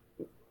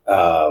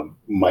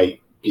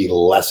might be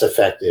less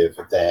effective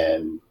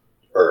than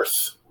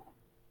earth.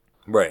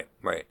 Right.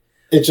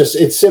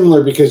 It's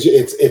similar because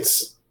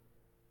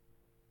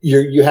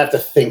you have to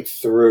think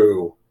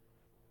through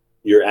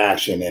your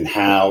action and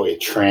how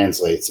it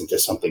translates into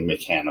something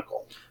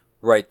mechanical.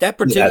 Right. That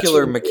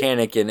particular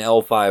mechanic in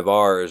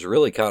L5R is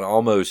really kind of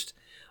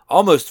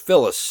almost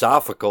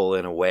philosophical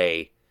in a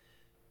way,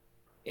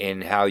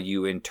 in how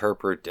you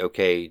interpret,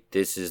 okay,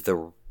 this is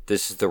the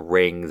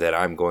ring that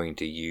I'm going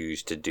to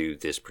use to do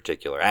this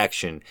particular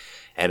action,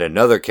 and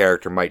another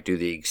character might do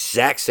the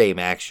exact same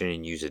action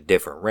and use a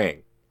different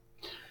ring.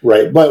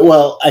 Right. But,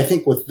 well, I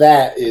think with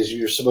that is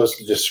you're supposed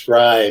to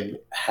describe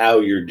how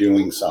you're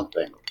doing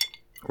something.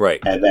 Right.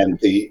 And then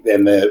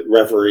the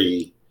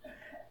referee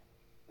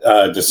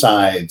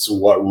decides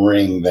what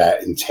ring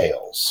that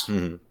entails.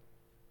 Mm-hmm.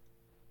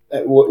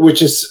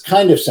 Which is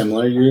kind of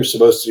similar. You're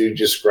supposed to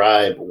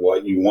describe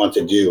what you want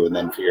to do and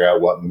then figure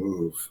out what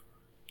move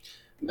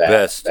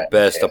best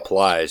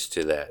applies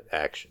to that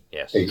action.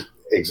 Yes.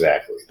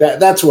 Exactly.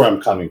 That's where I'm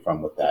coming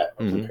from with that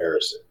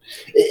comparison.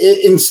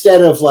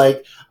 Instead of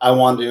like, I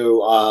want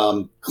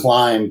to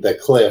climb the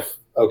cliff.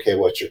 Okay,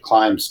 what's your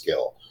climb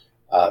skill?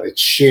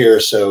 It's sheer,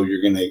 so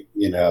you're gonna,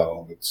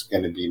 it's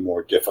gonna be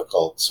more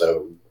difficult.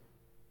 So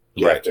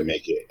you have to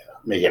make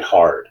it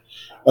hard.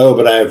 Oh,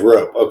 but I have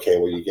rope. Okay,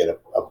 well, you get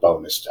a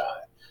bonus die.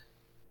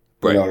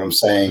 You know what I'm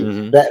saying?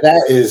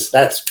 Mm-hmm.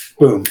 That's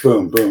boom,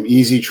 boom, boom,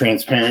 easy,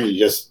 transparent. You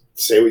just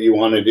say what you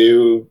want to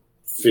do,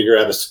 figure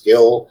out a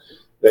skill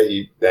that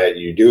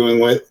you're doing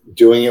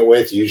it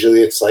with.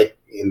 Usually, it's like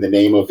in the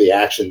name of the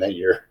action that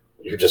you're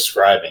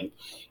describing,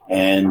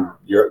 and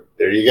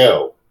there you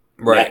go.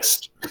 Right.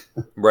 Next.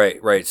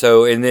 Right.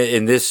 So in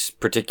this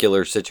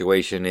particular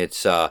situation,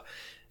 it's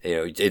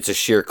it's a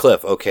sheer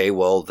cliff. Okay,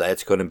 well,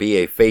 that's going to be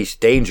a face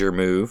danger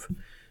move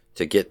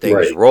to get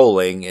things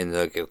rolling. And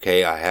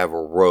okay, I have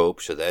a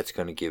rope, so that's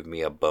going to give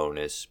me a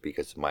bonus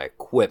because of my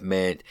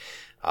equipment.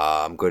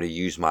 I'm going to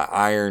use my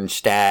iron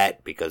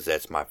stat because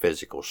that's my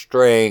physical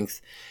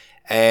strength.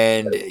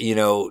 And,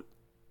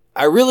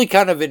 I really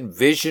kind of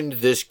envisioned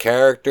this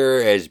character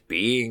as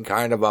being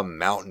kind of a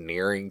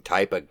mountaineering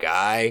type of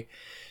guy.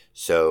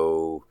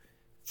 So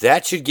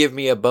that should give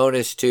me a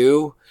bonus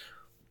too.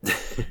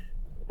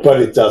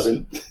 But it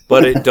doesn't.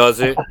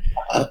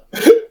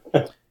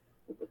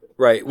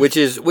 Right, which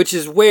is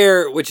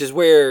where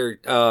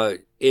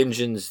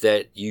engines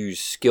that use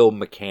skill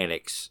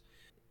mechanics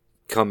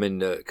come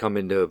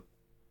into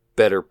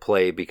better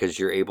play, because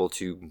you're able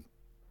to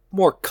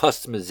more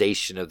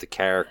customization of the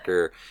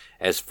character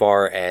as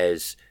far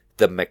as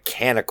the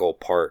mechanical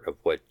part of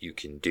what you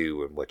can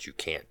do and what you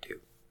can't do.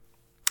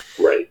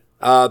 Right.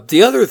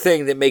 The other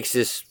thing that makes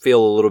this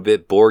feel a little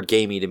bit board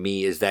gamey to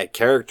me is that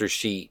character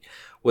sheet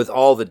with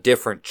all the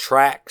different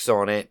tracks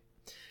on it.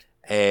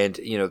 And,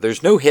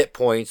 there's no hit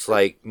points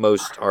like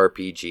most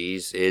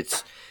RPGs.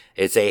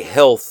 It's a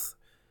health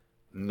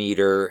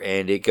meter,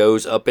 and it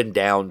goes up and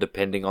down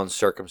depending on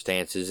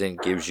circumstances and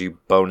gives you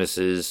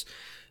bonuses,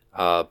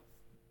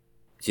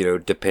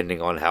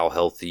 depending on how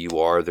healthy you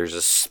are. There's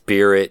a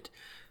spirit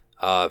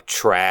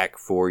track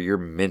for your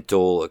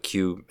mental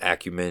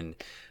acumen.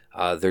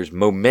 There's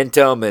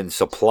momentum and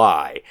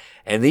supply.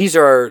 And these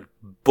are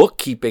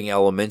bookkeeping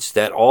elements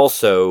that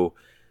also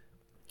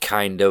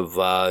kind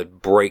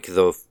of break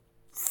the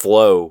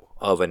flow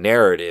of a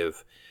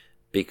narrative,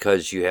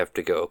 because you have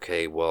to go,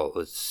 okay, well,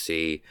 let's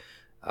see,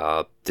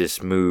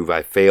 this move,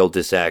 I failed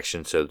this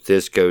action, so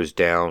this goes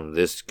down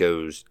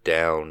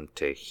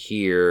to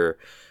here,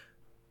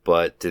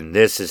 but then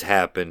this has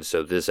happened,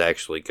 so this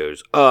actually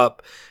goes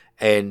up,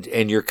 and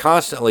you're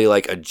constantly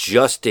like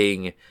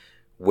adjusting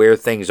where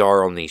things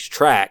are on these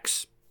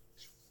tracks,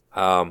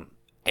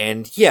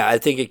 and yeah, I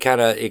think it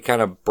kind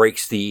of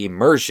breaks the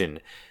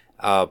immersion.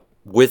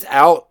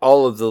 Without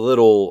all of the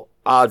little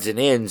odds and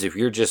ends, if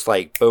you're just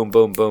like boom,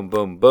 boom, boom,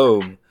 boom,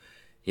 boom,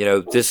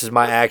 this is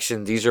my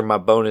action, these are my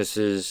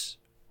bonuses,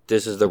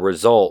 this is the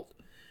result,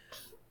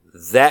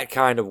 that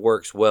kind of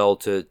works well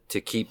to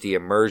keep the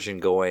immersion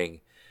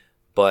going,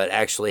 but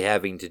actually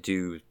having to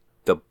do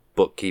the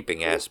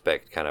bookkeeping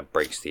aspect kind of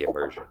breaks the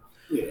immersion.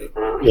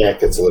 Yeah, it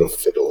gets a little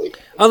fiddly.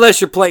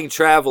 Unless you're playing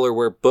Traveler,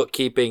 where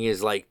bookkeeping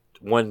is like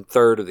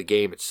 1/3 of the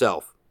game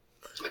itself.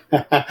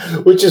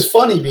 Which is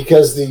funny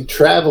because the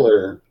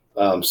Traveler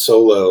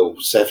solo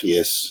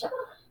Cepheus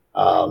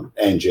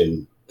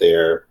engine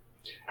there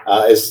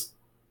is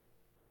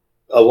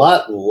a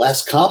lot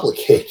less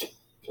complicated.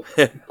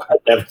 I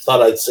never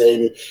thought I'd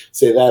say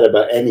that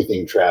about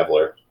anything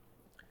Traveler.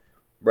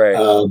 Right.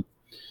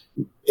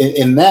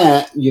 In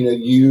that,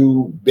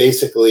 you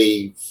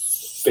basically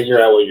figure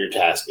out what your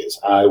task is.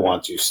 I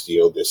want to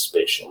steal this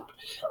spaceship.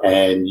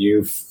 And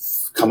you've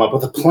come up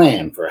with a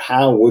plan for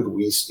how would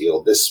we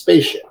steal this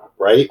spaceship,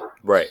 right?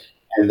 Right.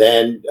 And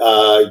then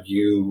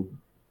you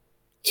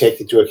take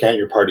into account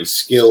your party's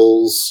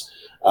skills.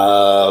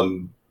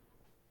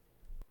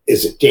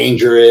 Is it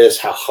dangerous?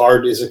 How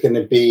hard is it going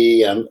to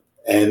be? And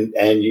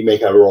you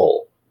make a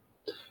roll.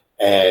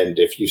 And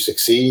if you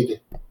succeed,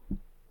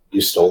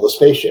 you stole the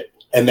spaceship.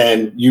 And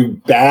then you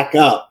back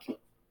up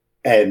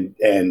and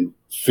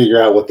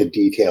figure out what the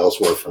details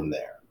were from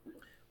there.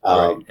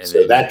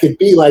 So that could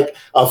be like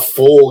a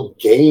full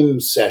game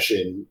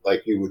session,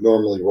 like you would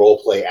normally role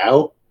play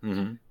out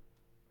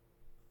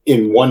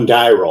in one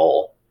die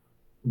roll,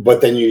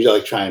 but then you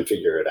like try and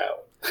figure it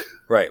out.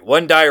 Right.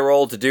 One die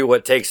roll to do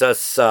what takes us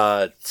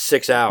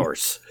 6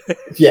 hours.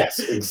 Yes,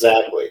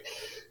 exactly.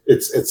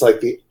 It's like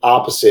the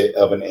opposite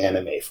of an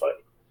anime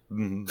fight.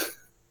 Mm-hmm.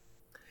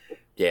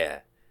 Yeah.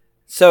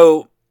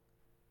 So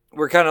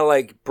we're kind of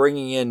like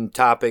bringing in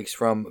topics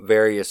from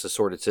various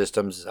assorted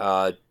systems.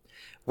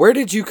 Where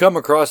did you come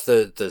across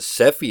the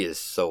Cepheus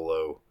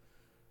solo?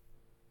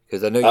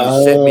 Because I know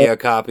you sent me a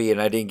copy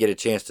and I didn't get a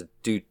chance to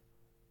do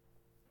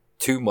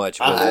too much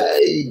with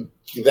it.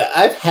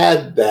 I've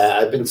had that.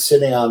 I've been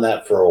sitting on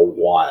that for a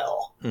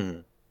while.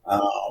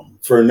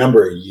 For a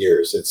number of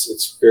years.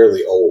 It's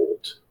fairly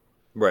old.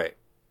 Right.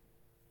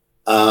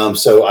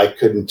 So I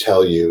couldn't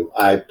tell you.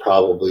 I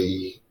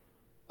probably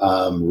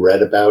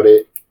read about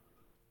it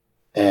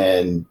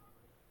and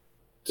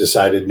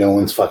decided no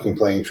one's fucking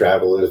playing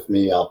Traveler with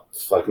me. I'll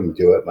fucking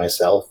do it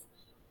myself.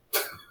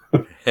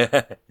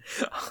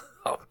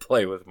 I'll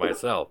play with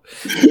myself.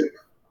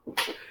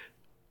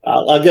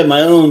 I'll get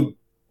my own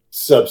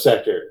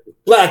subsector.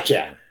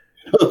 Blackjack.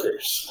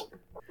 Hookers.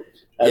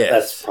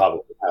 That's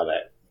probably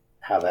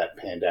how that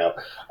panned out.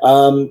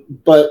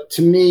 But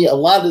to me, a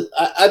lot of...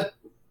 I've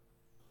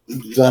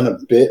done a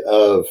bit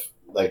of,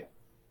 like,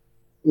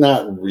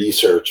 not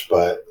research,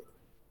 but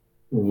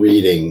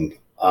reading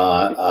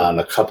on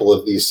a couple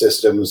of these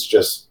systems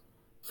just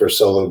for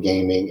solo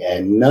gaming,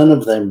 and none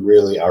of them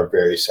really are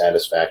very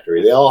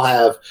satisfactory. They all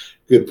have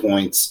good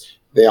points.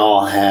 They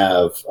all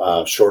have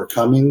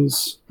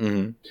shortcomings.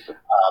 And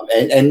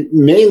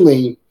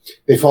mainly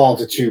they fall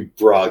into two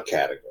broad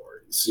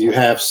categories. You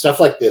have stuff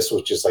like this,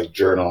 which is like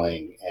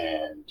journaling,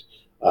 and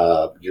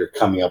you're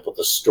coming up with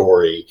a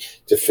story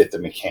to fit the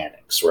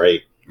mechanics,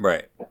 right?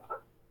 Right.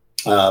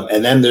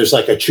 And then there's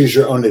like a choose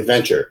your own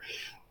adventure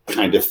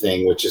kind of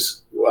thing, which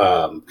is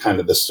kind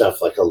of the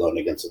stuff like Alone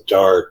Against the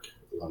Dark,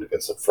 Alone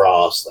Against the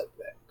Frost, like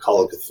that.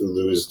 Call of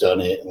Cthulhu has done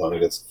it, Alone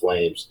Against the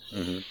Flames,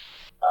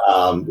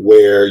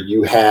 where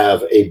you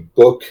have a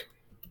book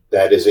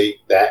that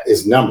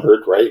is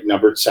numbered, right?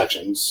 Numbered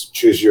sections.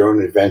 Choose your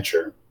own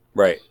adventure,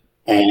 right?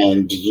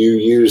 And you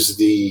use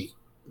the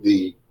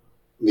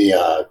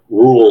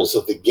rules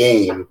of the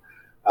game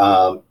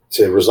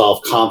to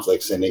resolve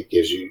conflicts, and it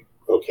gives you,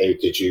 okay,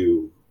 did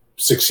you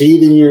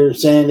succeed in your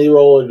sanity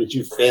roll or did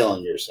you fail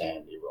in your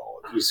sanity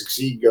roll? If you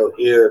succeed, go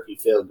here. If you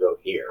fail, go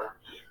here.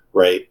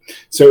 Right.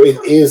 So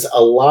it is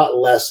a lot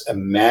less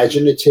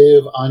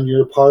imaginative on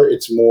your part.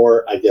 It's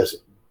more, I guess,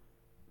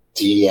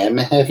 DM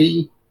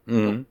heavy,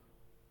 and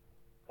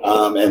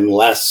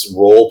less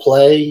role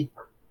play.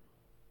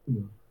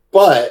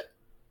 But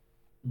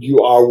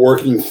you are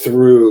working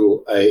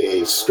through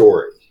a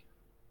story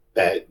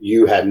that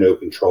you had no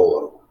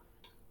control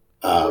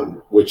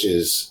over, which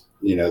is,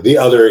 the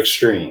other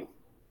extreme,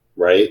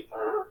 right?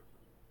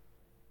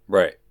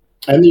 Right.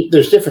 I mean,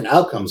 there's different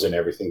outcomes and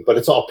everything, but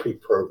it's all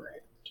pre-programmed.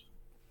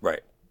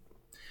 Right.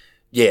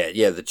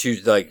 Yeah. The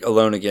choose, like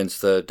Alone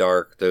Against the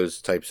Dark,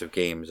 those types of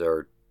games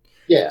are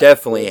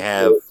definitely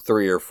have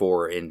 3 or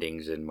 4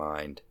 endings in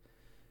mind.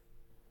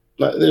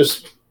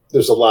 There's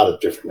a lot of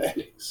different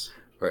endings.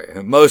 Right.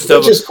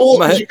 Which is cool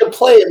because you can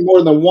play it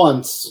more than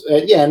once.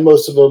 And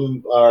most of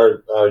them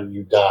are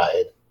you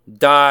died.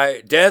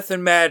 Death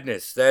and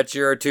madness. That's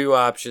your 2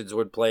 options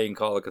when playing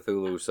Call of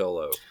Cthulhu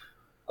solo.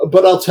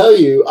 But I'll tell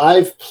you,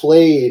 I've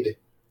played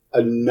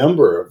a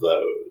number of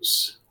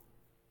those.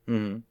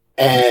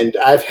 And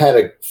I've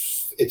had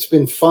it's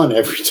been fun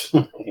every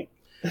time.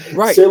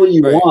 Right. Say what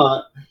you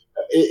want.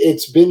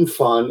 It's been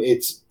fun.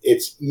 It's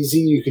easy.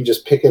 You can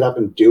just pick it up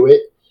and do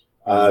it.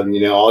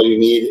 All you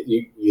need,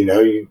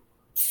 you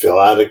fill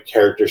out a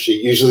character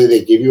sheet. Usually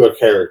they give you a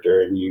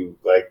character and you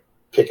like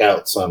pick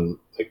out some,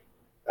 like,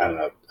 I don't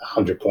know,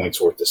 100 points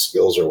worth of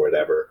skills or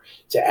whatever.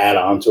 to add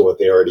on to what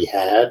they already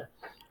had.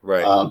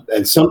 Right.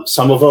 And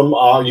some of them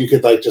are, you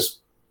could like just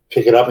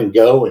pick it up and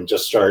go and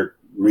just start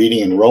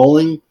reading and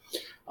rolling.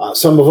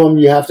 Some of them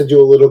you have to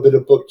do a little bit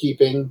of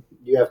bookkeeping.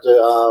 You have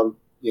to,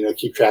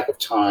 keep track of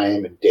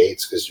time and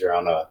dates because you're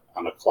on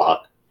a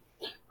clock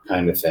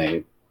kind of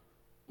thing.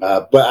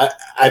 But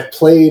I've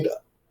played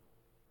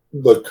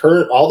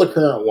all the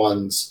current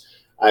ones.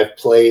 I've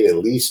played at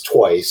least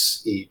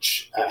twice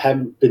each. I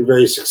haven't been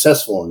very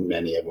successful in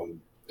many of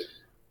them,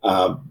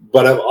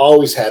 but I've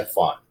always had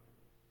fun.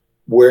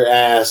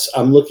 Whereas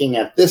I'm looking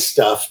at this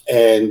stuff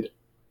and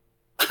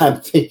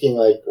I'm thinking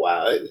like,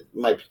 wow, it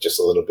might be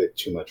just a little bit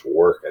too much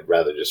work. I'd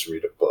rather just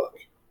read a book.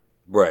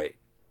 Right.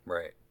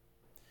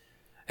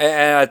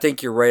 And I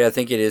think you're right. I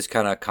think it is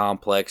kind of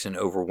complex and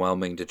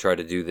overwhelming to try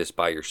to do this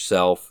by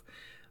yourself.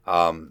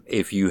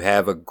 If you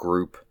have a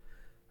group,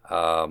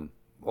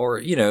 or,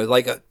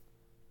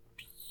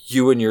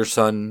 you and your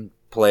son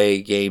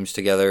play games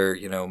together,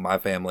 my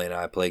family and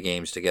I play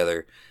games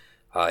together,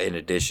 in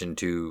addition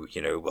to,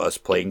 us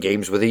playing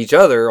games with each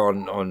other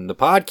on the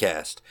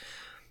podcast.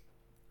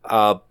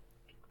 And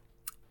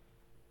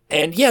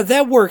yeah,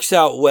 that works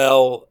out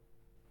well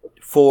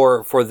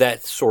for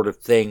that sort of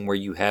thing where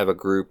you have a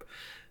group.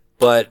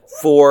 But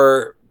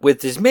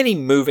with as many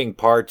moving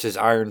parts as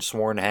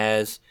Ironsworn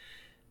has,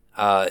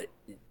 I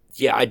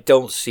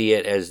don't see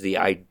it as the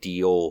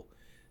ideal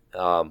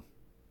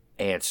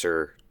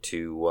answer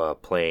to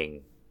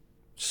playing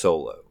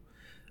solo.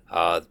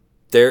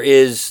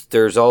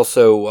 There's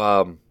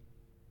also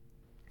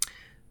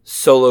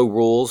solo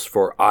rules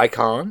for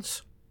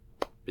icons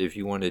if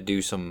you want to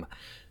do some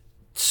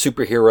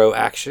superhero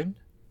action.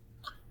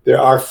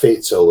 There are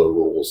Fate solo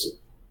rules.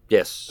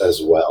 Yes.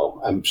 As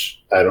well.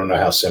 I don't know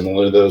how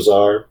similar those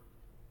are.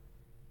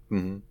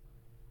 Mm-hmm.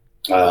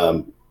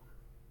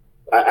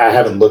 I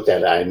haven't looked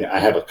at it. I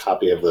have a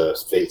copy of the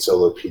Fate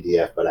Solo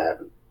PDF, but I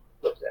haven't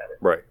looked at it.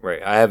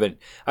 Right. I haven't.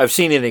 I've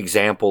seen an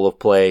example of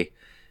play,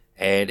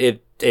 and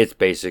it's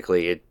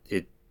basically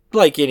it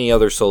like any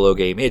other solo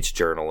game. It's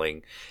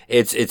journaling.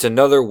 It's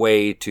another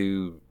way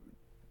to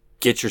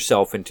get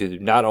yourself into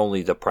not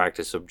only the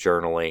practice of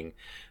journaling,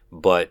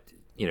 but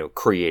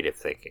creative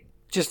thinking.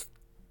 Just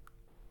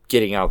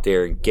getting out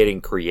there and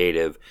getting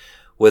creative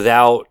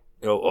without,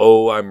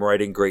 I'm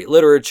writing great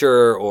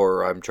literature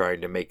or I'm trying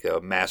to make a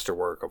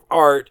masterwork of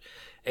art.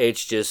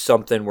 It's just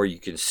something where you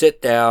can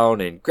sit down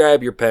and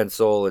grab your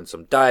pencil and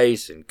some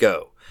dice and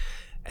go.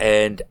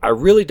 And I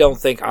really don't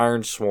think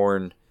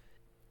Ironsworn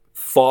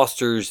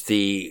fosters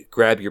the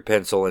grab your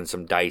pencil and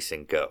some dice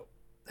and go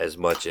as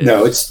much as...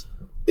 No,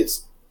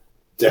 it's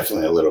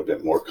definitely a little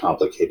bit more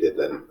complicated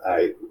than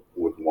I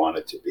would want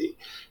it to be.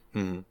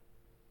 Mm-hmm.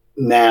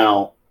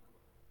 Now,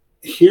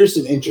 here's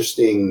an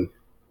interesting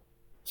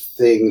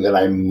thing that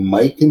I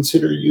might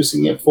consider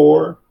using it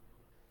for.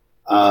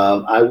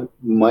 I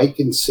might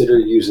consider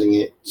using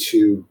it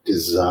to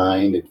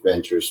design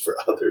adventures for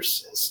other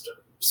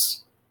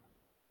systems.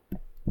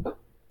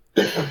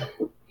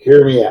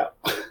 Hear me out.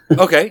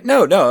 Okay,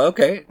 no,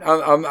 okay.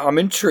 I'm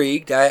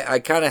intrigued. I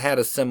kind of had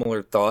a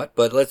similar thought,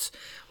 but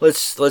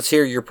let's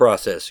hear your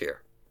process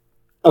here.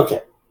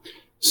 Okay.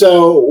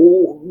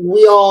 So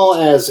we all,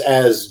 as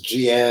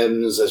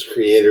GMs, as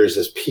creators,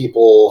 as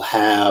people,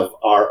 have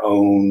our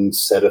own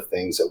set of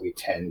things that we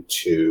tend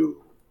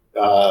to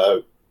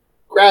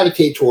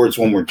gravitate towards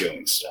when we're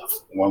doing stuff,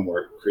 when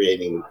we're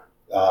creating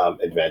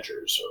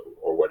adventures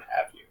or what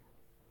have you.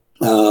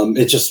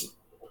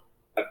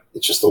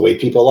 It's just the way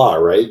people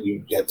are, right? You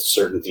get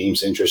certain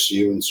themes interest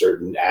you, and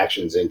certain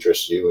actions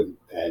interest you,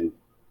 and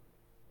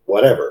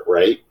whatever,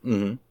 right?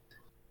 Mm-hmm.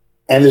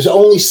 And there's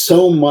only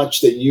so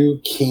much that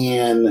you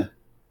can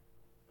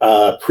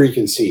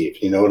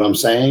preconceive. You know what I'm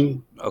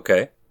saying?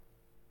 Okay.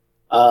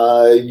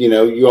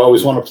 You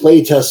always want to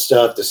play test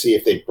stuff to see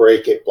if they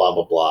break it, blah,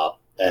 blah, blah.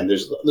 And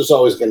there's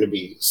always going to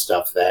be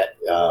stuff that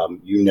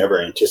you never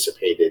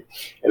anticipated.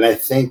 And I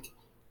think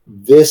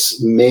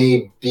this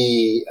may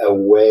be a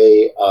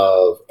way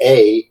of,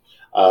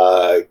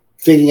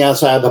 thinking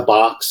outside the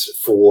box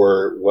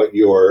for what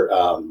your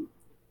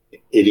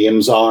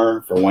idioms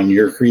are for when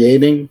you're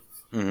creating.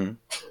 Mm-hmm.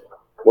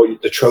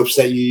 What the tropes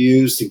that you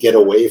use to get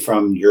away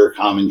from your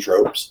common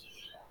tropes.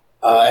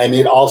 And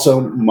it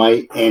also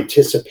might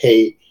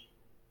anticipate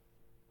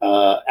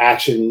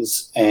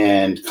actions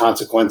and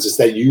consequences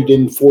that you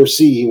didn't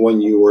foresee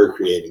when you were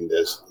creating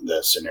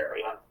the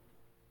scenario.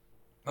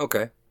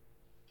 Okay.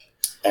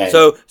 And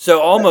so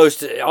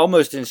almost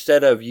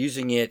instead of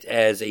using it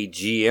as a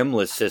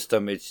GM-less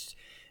system, it's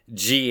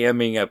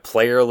GMing a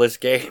playerless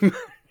game.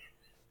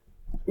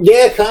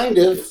 Yeah, kind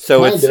of.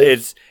 So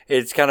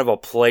it's kind of a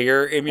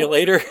player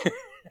emulator.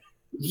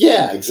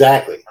 Yeah,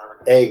 exactly.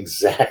 I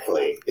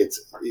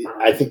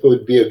think it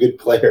would be a good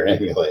player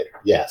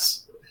emulator.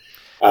 Yes.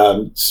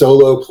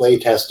 Solo play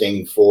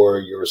testing for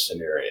your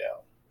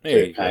scenario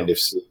to kind of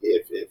see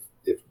if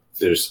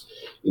there's,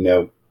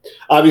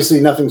 obviously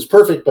nothing's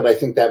perfect, but I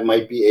think that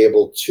might be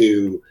able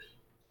to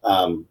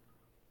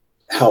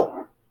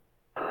help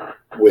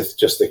with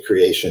just the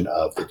creation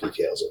of the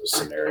details of a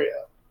scenario.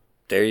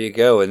 There you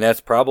go. And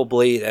that's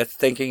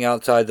thinking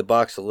outside the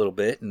box a little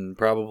bit and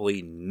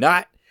probably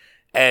not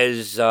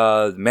as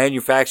the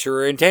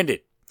manufacturer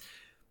intended.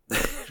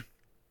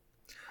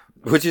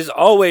 Which is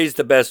always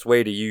the best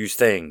way to use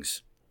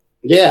things.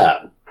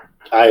 Yeah,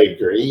 I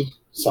agree.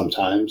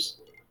 Sometimes.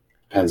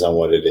 Depends on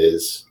what it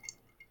is.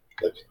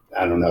 Like,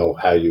 I don't know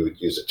how you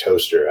would use a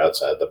toaster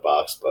outside the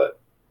box, but...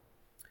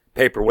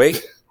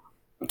 Paperweight.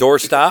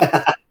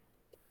 Doorstop.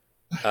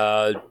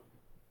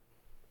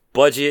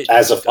 Budget.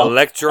 As a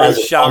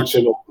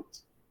electroshock.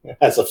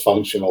 As a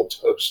functional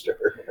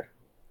toaster.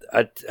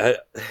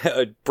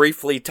 A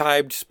briefly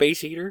timed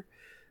space heater.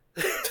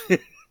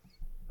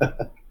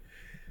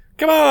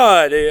 Come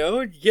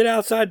on, get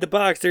outside the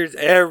box.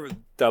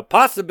 The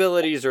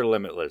possibilities are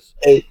limitless.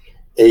 A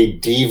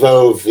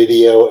Devo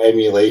video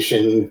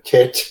emulation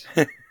kit.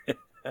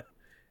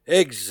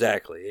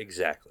 Exactly.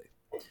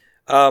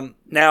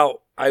 Now,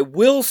 I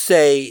will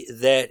say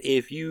that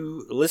if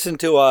you listen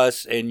to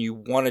us and you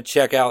want to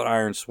check out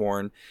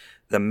Ironsworn,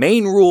 the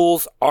main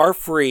rules are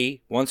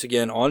free, once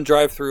again, on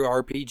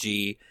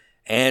DriveThruRPG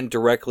and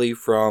directly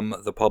from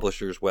the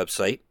publisher's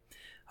website.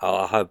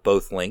 I'll have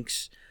both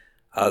links.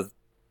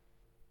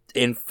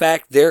 In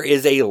fact, there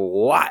is a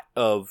lot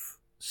of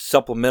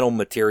supplemental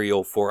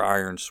material for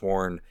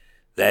Ironsworn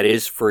that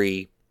is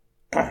free.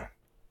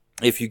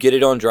 If you get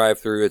it on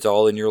DriveThru, it's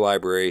all in your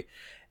library,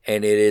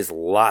 and it is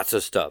lots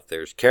of stuff.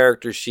 There's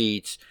character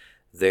sheets.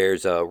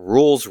 There's a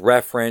rules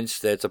reference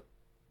that's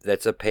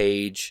a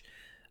page.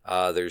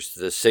 There's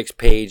the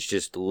 6-page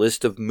just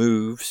list of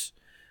moves,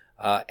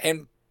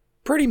 and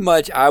pretty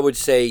much I would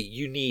say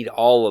you need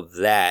all of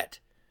that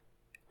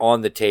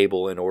on the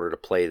table in order to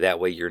play. That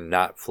way you're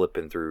not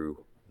flipping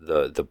through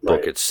the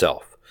book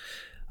itself.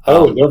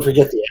 Don't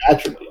forget the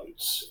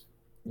attributes.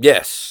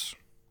 Yes.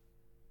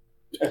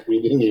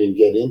 We didn't even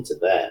get into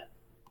that.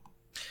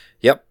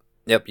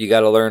 Yep, you got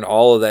to learn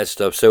all of that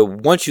stuff. So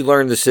once you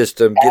learn the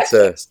system, get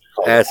the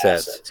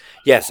assets.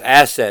 Yes,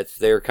 assets.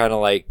 They're kind of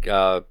like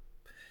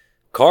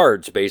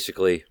cards,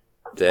 basically.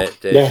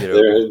 That's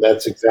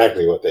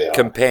exactly what they are.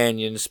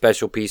 Companions,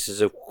 special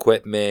pieces of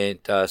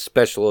equipment,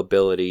 special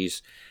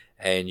abilities,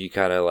 and you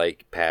kind of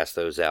like pass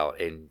those out,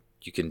 and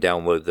you can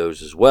download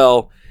those as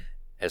well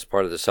as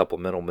part of the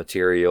supplemental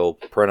material,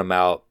 print them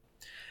out.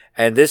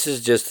 And this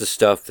is just the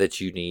stuff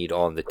that you need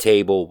on the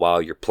table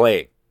while you're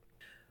playing.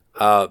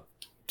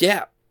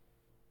 Yeah.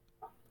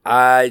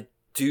 I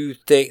do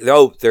think,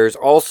 there's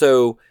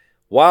also,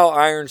 while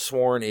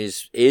Ironsworn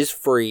is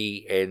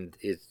free and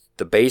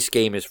the base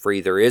game is free,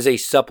 there is a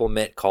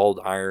supplement called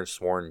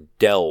Ironsworn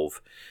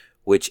Delve,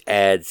 which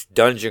adds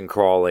dungeon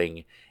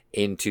crawling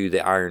into the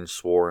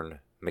Ironsworn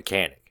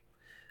mechanic.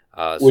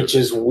 Which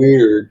is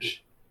weird.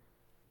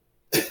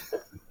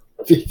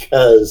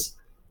 Because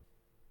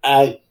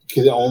I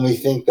could only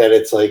think that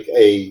it's like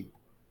a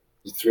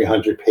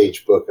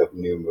 300-page book of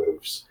new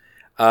moves.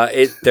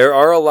 There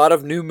are a lot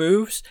of new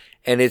moves,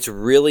 and it's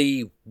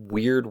really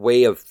weird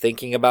way of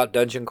thinking about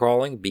dungeon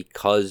crawling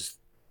because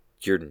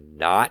you're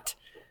not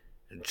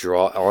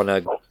draw on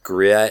a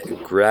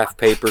graph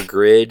paper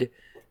grid.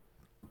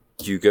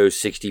 You go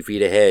 60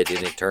 feet ahead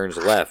and it turns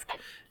left.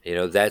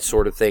 That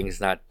sort of thing is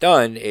not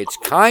done. It's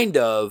kind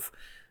of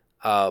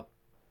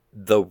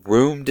the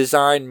room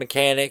design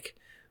mechanic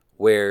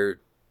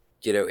where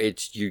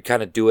you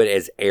kind of do it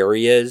as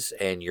areas,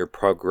 and your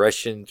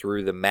progression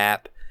through the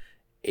map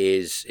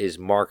is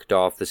marked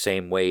off the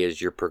same way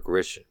as your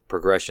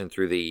progression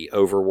through the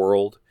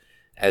overworld,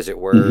 as it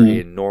were,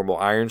 in normal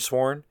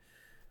Ironsworn,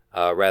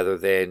 rather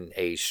than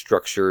a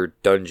structured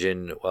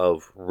dungeon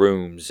of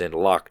rooms and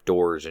locked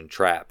doors and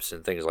traps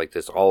and things like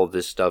this. All of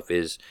this stuff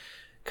is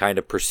kind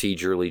of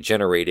procedurally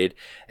generated,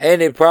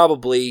 and it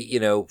probably,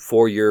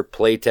 for your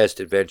playtest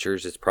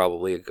adventures, it's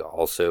probably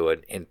also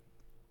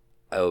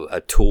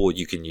a tool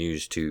you can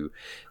use to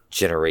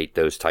generate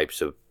those types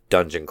of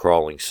dungeon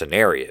crawling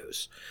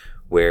scenarios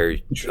where,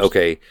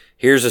 okay,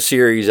 here's a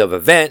series of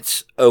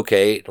events.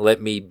 Okay,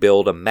 let me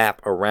build a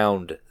map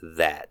around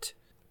that,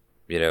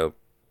 that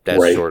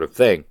sort of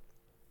thing.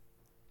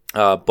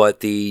 But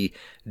the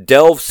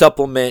Delve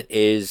supplement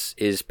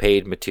is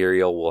paid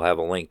material. We'll have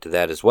a link to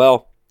that as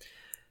well.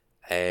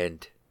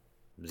 And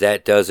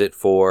that does it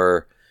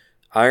for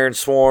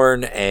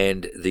Ironsworn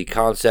and the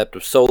concept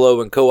of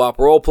solo and co-op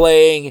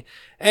role-playing.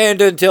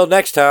 And until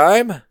next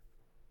time...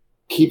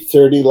 Keep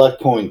 30 luck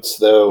points,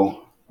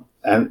 though,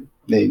 and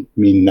they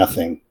mean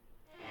nothing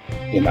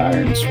in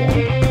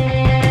Ironsworn.